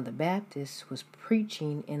 and John the Baptist was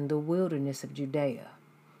preaching in the wilderness of Judea.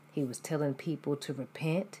 He was telling people to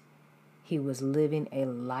repent. He was living a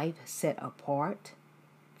life set apart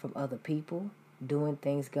from other people, doing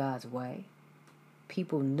things God's way.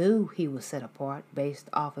 People knew he was set apart based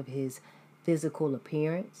off of his physical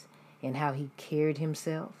appearance and how he carried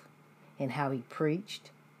himself and how he preached.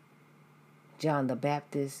 John the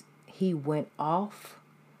Baptist, he went off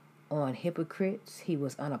on hypocrites. He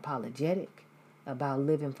was unapologetic about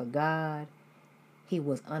living for God. He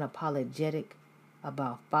was unapologetic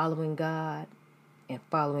about following God and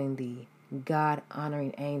following the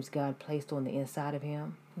God-honoring aims God placed on the inside of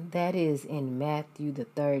him. That is in Matthew, the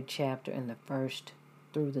 3rd chapter, and the 1st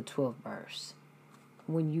through the 12th verse.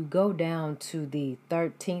 when you go down to the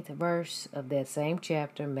 13th verse of that same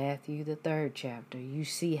chapter, Matthew, the 3rd chapter, you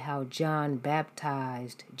see how John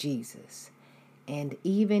baptized Jesus. And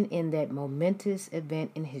even in that momentous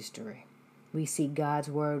event in history, we see God's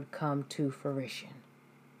word come to fruition.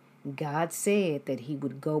 God said that he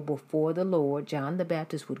would go before the Lord, John the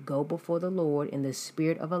Baptist would go before the Lord in the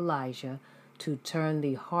spirit of Elijah to turn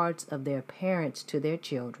the hearts of their parents to their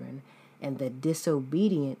children and the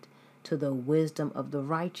disobedient to the wisdom of the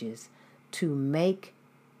righteous, to make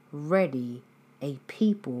ready a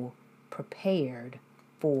people prepared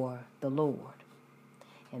for the Lord.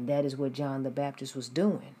 And that is what John the Baptist was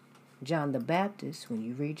doing. John the Baptist, when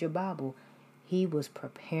you read your Bible, he was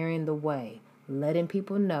preparing the way, letting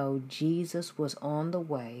people know Jesus was on the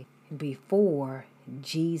way before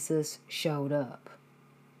Jesus showed up.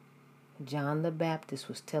 John the Baptist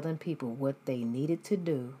was telling people what they needed to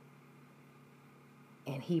do,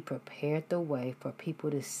 and he prepared the way for people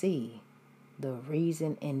to see the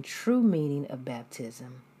reason and true meaning of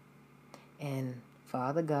baptism. And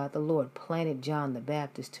Father God, the Lord, planted John the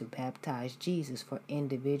Baptist to baptize Jesus for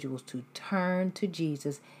individuals to turn to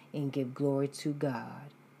Jesus and give glory to God,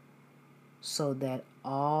 so that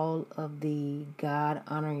all of the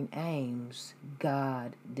God-honoring aims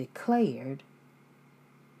God declared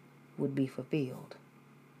would be fulfilled.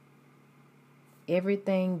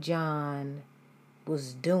 Everything John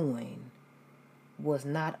was doing was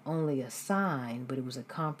not only a sign, but it was a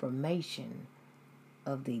confirmation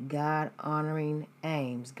of the God-honoring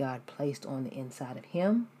aims God placed on the inside of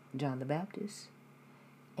him, John the Baptist,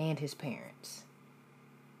 and his parents.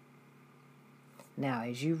 Now,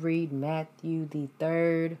 as you read Matthew, the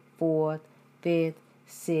 3rd, 4th, 5th,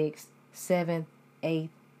 6th, 7th, 8th,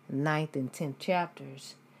 9th, and 10th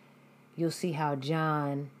chapters, you'll see how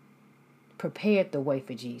John prepared the way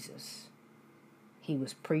for Jesus. He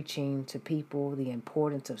was preaching to people the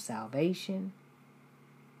importance of salvation.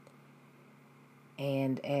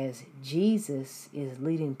 And as Jesus is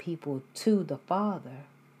leading people to the Father,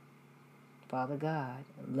 Father God,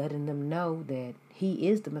 letting them know that he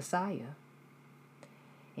is the Messiah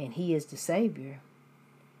and he is the Savior,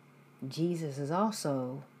 Jesus is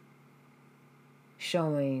also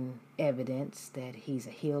showing evidence that he's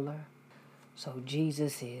a healer. So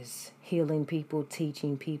Jesus is healing people,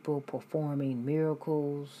 teaching people, performing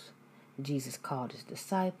miracles. Jesus called his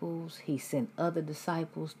disciples. He sent other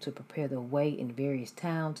disciples to prepare the way in various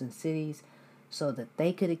towns and cities so that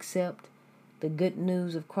they could accept the good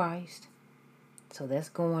news of Christ. So that's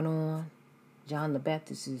going on. John the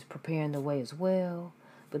Baptist is preparing the way as well.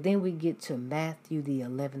 But then we get to Matthew, the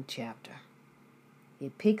 11th chapter.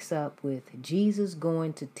 It picks up with Jesus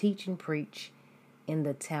going to teach and preach in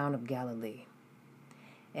the town of Galilee.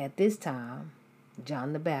 At this time,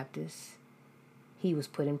 John the Baptist, he was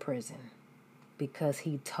put in prison because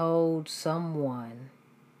he told someone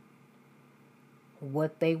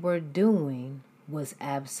what they were doing was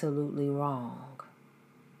absolutely wrong.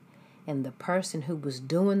 And the person who was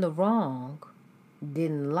doing the wrong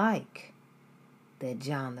didn't like that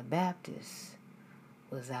John the Baptist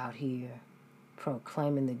was out here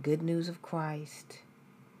proclaiming the good news of Christ,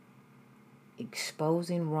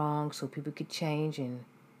 exposing wrong so people could change and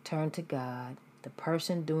turn to God. The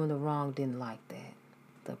person doing the wrong didn't like that.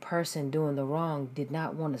 The person doing the wrong did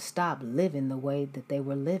not want to stop living the way that they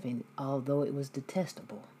were living, although it was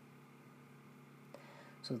detestable.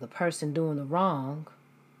 So the person doing the wrong,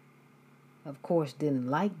 of course, didn't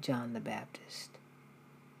like John the Baptist.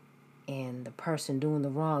 And the person doing the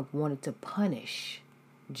wrong wanted to punish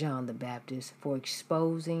John the Baptist for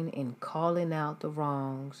exposing and calling out the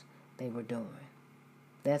wrongs they were doing.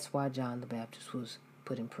 That's why John the Baptist was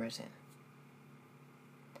put in prison.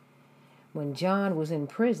 When John was in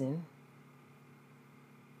prison,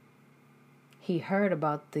 he heard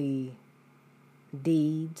about the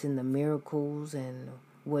deeds and the miracles and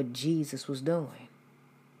what Jesus was doing.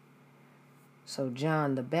 So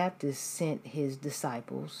John the Baptist sent his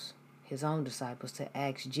disciples, his own disciples, to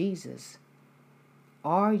ask Jesus,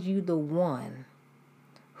 "Are you the one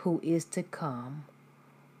who is to come,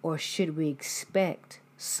 or should we expect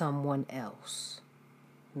someone else?"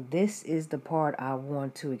 This is the part I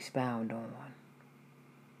want to expound on.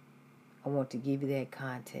 I want to give you that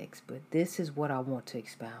context, but this is what I want to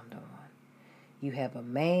expound on. You have a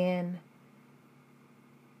man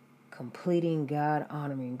completing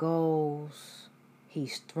God-honoring goals.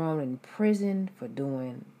 He's thrown in prison for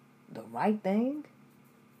doing the right thing.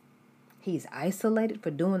 He's isolated for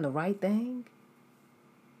doing the right thing.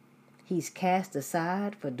 He's cast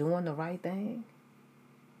aside for doing the right thing.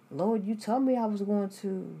 Lord, you told me I was going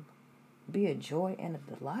to be a joy and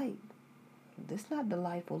a delight. This not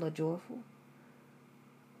delightful or joyful.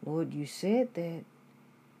 Lord, you said that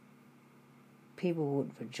people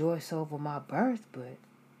would rejoice over my birth, but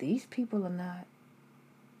these people are not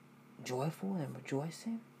joyful and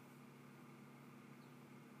rejoicing.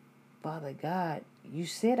 Father God, you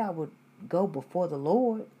said I would go before the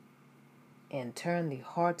Lord and turn the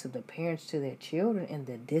hearts of the parents to their children and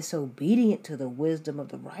the disobedient to the wisdom of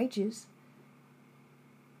the righteous,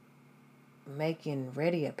 making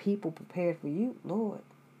ready a people prepared for you. Lord,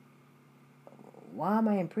 why am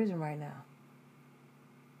I in prison right now?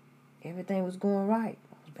 Everything was going right.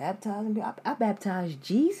 I was baptizing. I baptized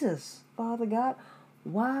Jesus, Father God.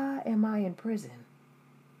 Why am I in prison?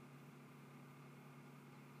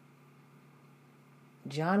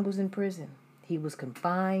 John was in prison. He was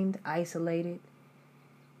confined, isolated,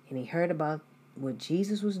 and he heard about what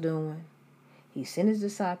Jesus was doing. He sent his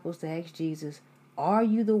disciples to ask Jesus, are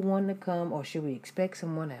you the one to come, or should we expect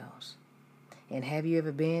someone else? And have you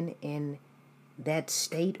ever been in that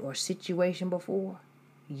state or situation before?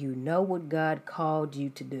 You know what God called you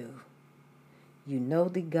to do. You know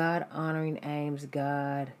the God-honoring aims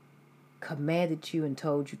God commanded you and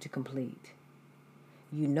told you to complete.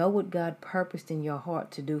 You know what God purposed in your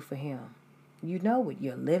heart to do for Him. You know it.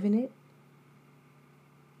 You're living it.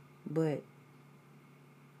 But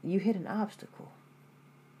you hit an obstacle.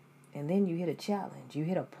 And then you hit a challenge. You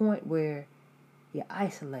hit a point where you're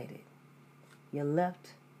isolated. You're left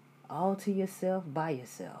all to yourself by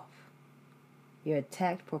yourself. You're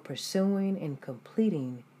attacked for pursuing and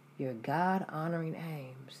completing your God-honoring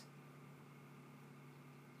aims.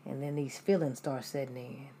 And then these feelings start setting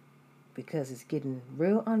in because it's getting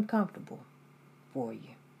real uncomfortable for you.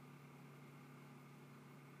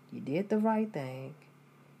 You did the right thing.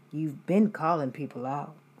 You've been calling people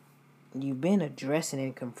out. You've been addressing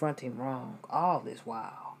and confronting wrong all this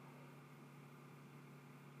while.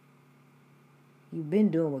 You've been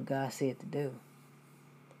doing what God said to do.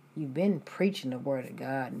 You've been preaching the Word of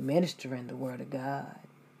God, ministering the Word of God,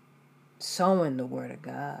 sowing the Word of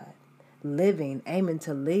God, living, aiming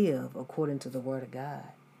to live according to the Word of God.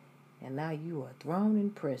 And now you are thrown in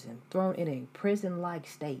prison, thrown in a prison-like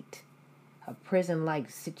state, a prison-like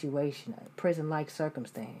situation, a prison-like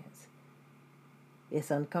circumstance.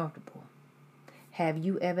 It's uncomfortable. Have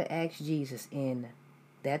you ever asked Jesus in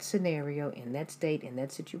that scenario, in that state, in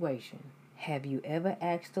that situation? Have you ever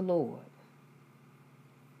asked the Lord,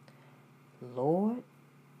 Lord,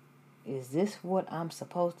 is this what I'm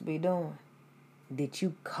supposed to be doing? Did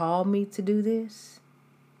you call me to do this?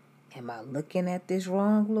 Am I looking at this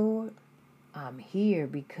wrong, Lord? I'm here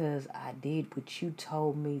because I did what you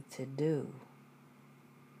told me to do.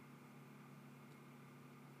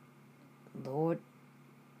 Lord,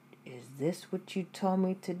 is this what you told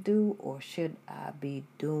me to do, or should I be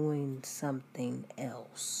doing something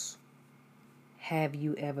else? Have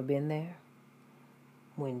you ever been there?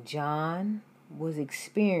 When John was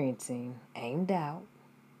experiencing doubt,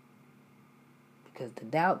 because the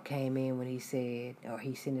doubt came in when he said, or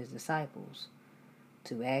he sent his disciples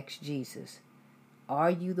to ask Jesus,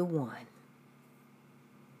 are you the one?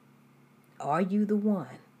 Are you the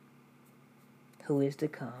one who is to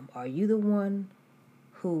come? Are you the one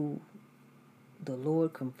who the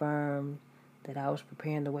Lord confirmed that I was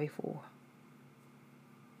preparing the way for?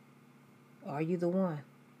 Are you the one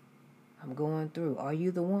I'm going through? Are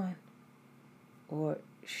you the one? Or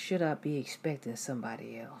should I be expecting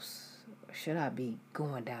somebody else? Or should I be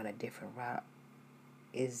going down a different route?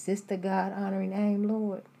 Is this the God-honoring aim,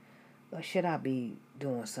 Lord? Or should I be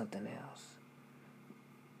doing something else?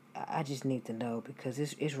 I just need to know, because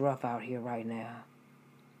it's rough out here right now.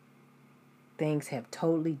 Things have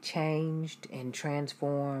totally changed and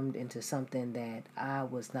transformed into something that I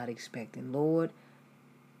was not expecting. Lord,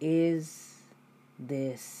 is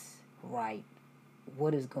this right?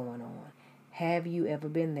 What is going on? Have you ever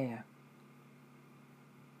been there?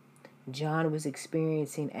 John was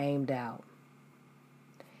experiencing doubt.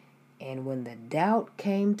 And when the doubt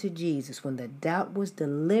came to Jesus, when the doubt was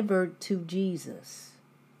delivered to Jesus,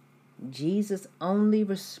 Jesus only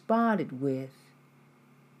responded with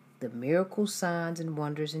the miracle signs and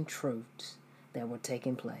wonders and truths that were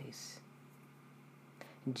taking place.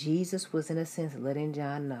 Jesus was, in a sense, letting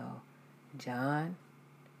John know, John,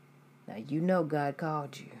 now you know God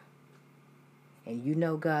called you. And you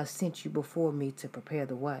know God sent you before me to prepare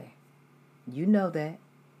the way. You know that.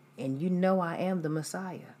 And you know I am the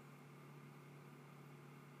Messiah.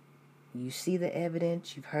 You see the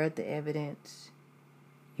evidence. You've heard the evidence.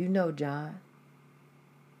 You know, John,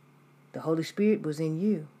 the Holy Spirit was in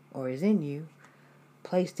you, or is in you,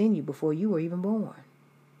 placed in you before you were even born.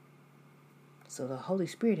 So the Holy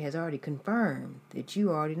Spirit has already confirmed that you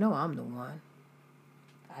already know I'm the one.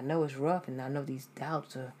 I know it's rough, and I know these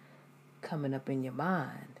doubts are coming up in your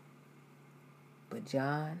mind. But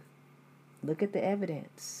John, look at the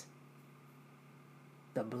evidence.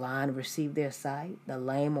 The blind receive their sight, the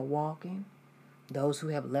lame are walking, those who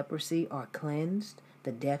have leprosy are cleansed,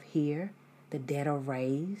 the deaf hear, the dead are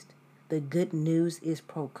raised, the good news is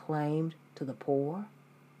proclaimed to the poor.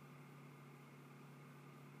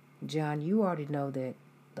 John, you already know that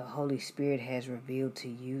the Holy Spirit has revealed to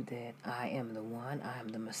you that I am the one, I am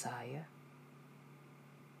the Messiah,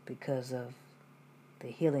 because of the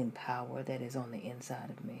healing power that is on the inside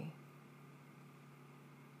of me.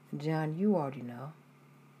 John, you already know.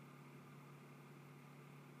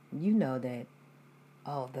 You know that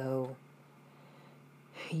although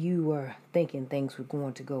you were thinking things were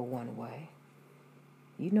going to go one way,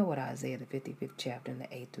 you know what Isaiah the 55th chapter and the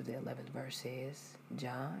 8th through the 11th verse says,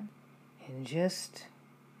 John. And just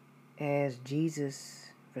as Jesus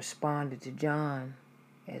responded to John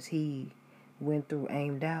as he went through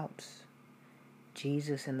AIM doubts,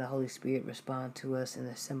 Jesus and the Holy Spirit respond to us in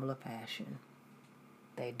a similar fashion.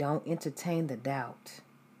 They don't entertain the doubt.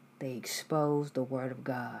 They expose the Word of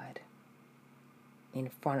God in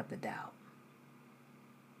front of the doubt.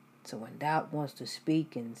 So when doubt wants to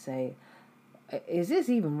speak and say, is this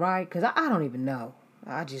even right? Because I don't even know.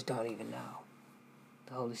 I just don't even know.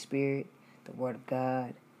 The Holy Spirit, the Word of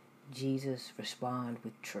God, Jesus respond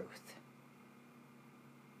with truth.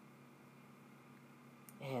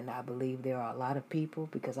 And I believe there are a lot of people,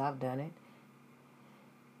 because I've done it,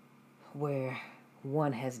 where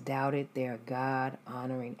one has doubted their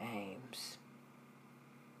God-honoring aims.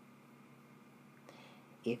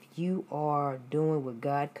 If you are doing what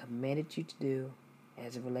God commanded you to do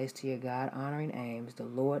as it relates to your God-honoring aims, the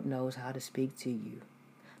Lord knows how to speak to you.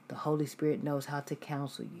 The Holy Spirit knows how to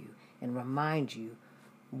counsel you and remind you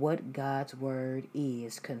what God's word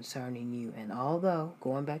is concerning you. And although,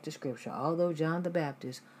 going back to Scripture, although John the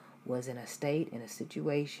Baptist was in a state, in a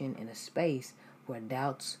situation, in a space where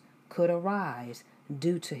doubts could arise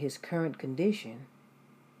due to his current condition,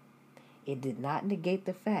 it did not negate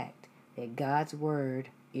the fact that God's word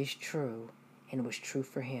is true and was true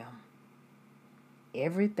for him.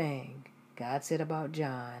 Everything God said about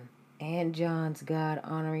John and John's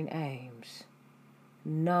God-honoring aims,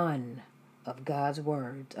 none of God's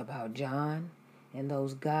words about John and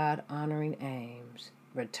those God-honoring aims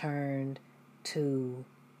returned to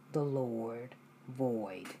the Lord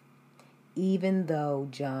void. Even though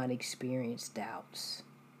John experienced doubts,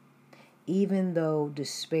 even though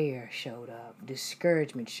despair showed up,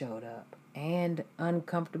 discouragement showed up, and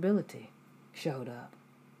uncomfortability showed up,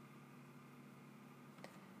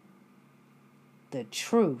 the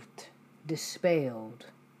truth dispelled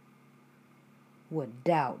what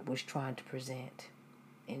doubt was trying to present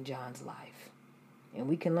in John's life. And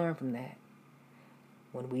we can learn from that.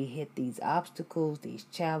 When we hit these obstacles, these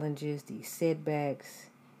challenges, these setbacks,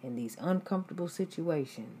 and these uncomfortable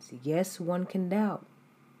situations, yes, one can doubt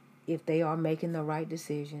if they are making the right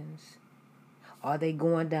decisions. Are they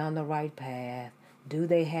going down the right path? Do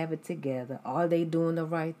they have it together? Are they doing the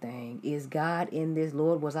right thing? Is God in this?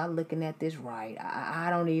 Lord, was I looking at this right? I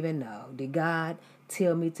don't even know. Did God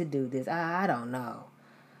tell me to do this? I don't know.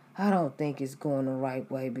 I don't think it's going the right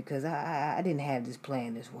way because I didn't have this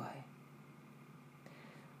plan this way.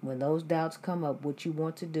 When those doubts come up, what you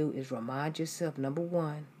want to do is remind yourself, number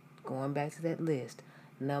one, going back to that list,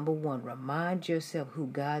 number one, remind yourself who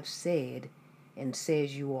God said and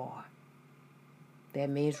says you are. That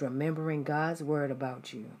means remembering God's word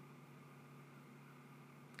about you.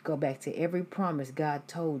 Go back to every promise God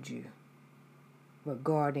told you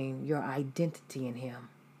regarding your identity in Him.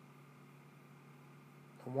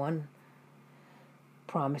 One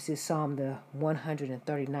promise is Psalm the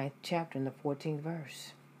 139th chapter and the 14th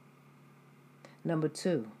verse. Number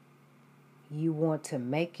two, you want to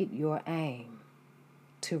make it your aim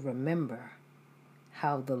to remember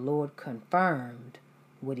how the Lord confirmed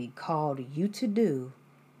what He called you to do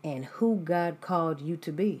and who God called you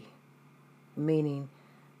to be. Meaning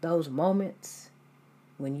those moments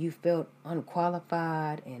when you felt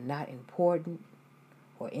unqualified and not important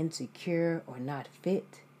or insecure or not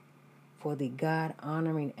fit for the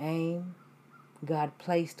God-honoring aim God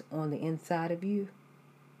placed on the inside of you.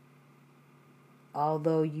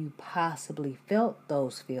 Although you possibly felt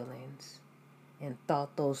those feelings and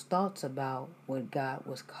thought those thoughts about what God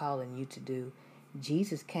was calling you to do,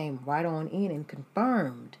 Jesus came right on in and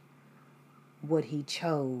confirmed what He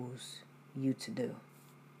chose you to do.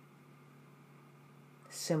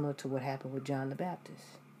 Similar to what happened with John the Baptist.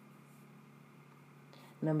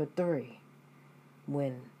 Number three,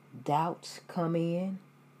 when doubts come in,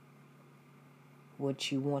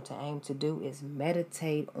 what you want to aim to do is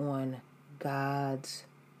meditate on God's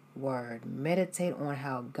word. Meditate on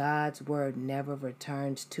how God's word never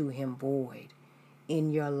returns to him void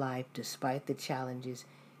in your life, despite the challenges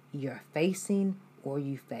you're facing or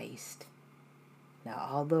you faced. Now,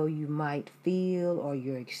 although you might feel or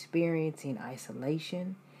you're experiencing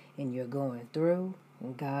isolation and you're going through,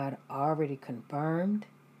 God already confirmed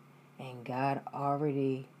and God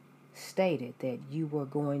already stated that you were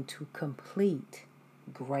going to complete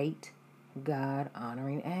great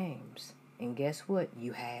God-honoring aims. And guess what?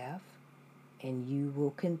 You have, and you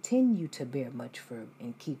will continue to bear much fruit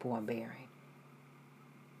and keep on bearing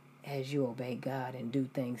as you obey God and do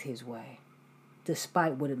things his way,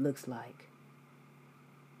 despite what it looks like.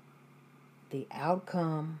 The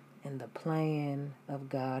outcome and the plan of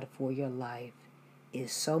God for your life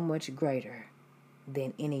is so much greater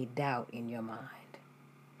than any doubt in your mind,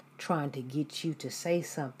 trying to get you to say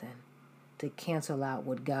something to cancel out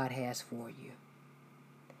what God has for you.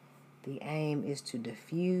 The aim is to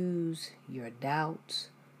diffuse your doubts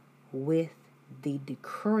with the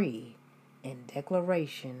decree and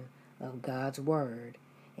declaration of God's word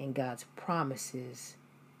and God's promises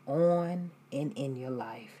on and in your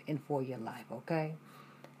life and for your life, okay?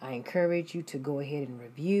 I encourage you to go ahead and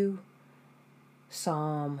review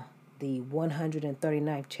Psalm the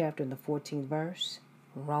 139th chapter and the 14th verse,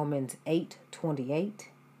 Romans 8:28,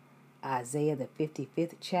 Isaiah the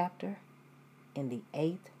 55th chapter and the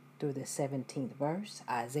 8th through the 17th verse,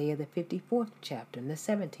 Isaiah the 54th chapter and the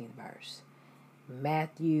 17th verse,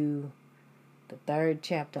 Matthew the 3rd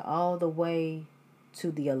chapter all the way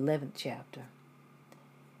to the 11th chapter,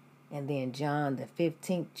 and then John the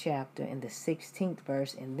 15th chapter and the 16th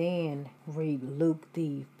verse, and then read Luke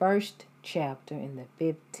the 1st chapter and the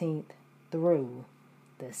 15th through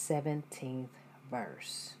the 17th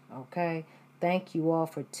verse. Okay? Thank you all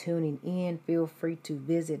for tuning in. Feel free to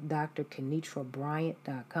visit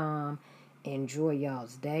drkenitrabryant.com. Enjoy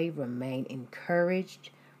y'all's day. Remain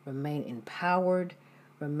encouraged. Remain empowered.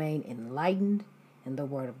 Remain enlightened in the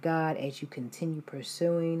Word of God as you continue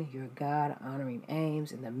pursuing your God-honoring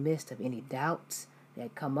aims in the midst of any doubts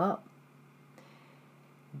that come up.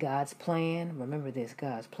 God's plan, remember this,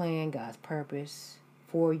 God's plan, God's purpose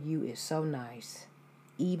for you is so nice,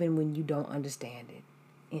 even when you don't understand it.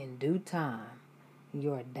 In due time,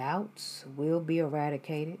 your doubts will be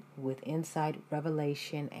eradicated with insight,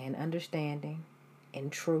 revelation, and understanding,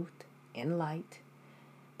 and truth, and light.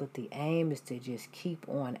 But the aim is to just keep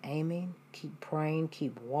on aiming, keep praying,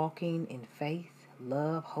 keep walking in faith,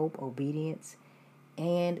 love, hope, obedience,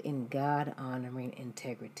 and in God-honoring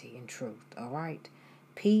integrity and truth. All right?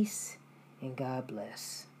 Peace and God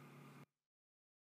bless.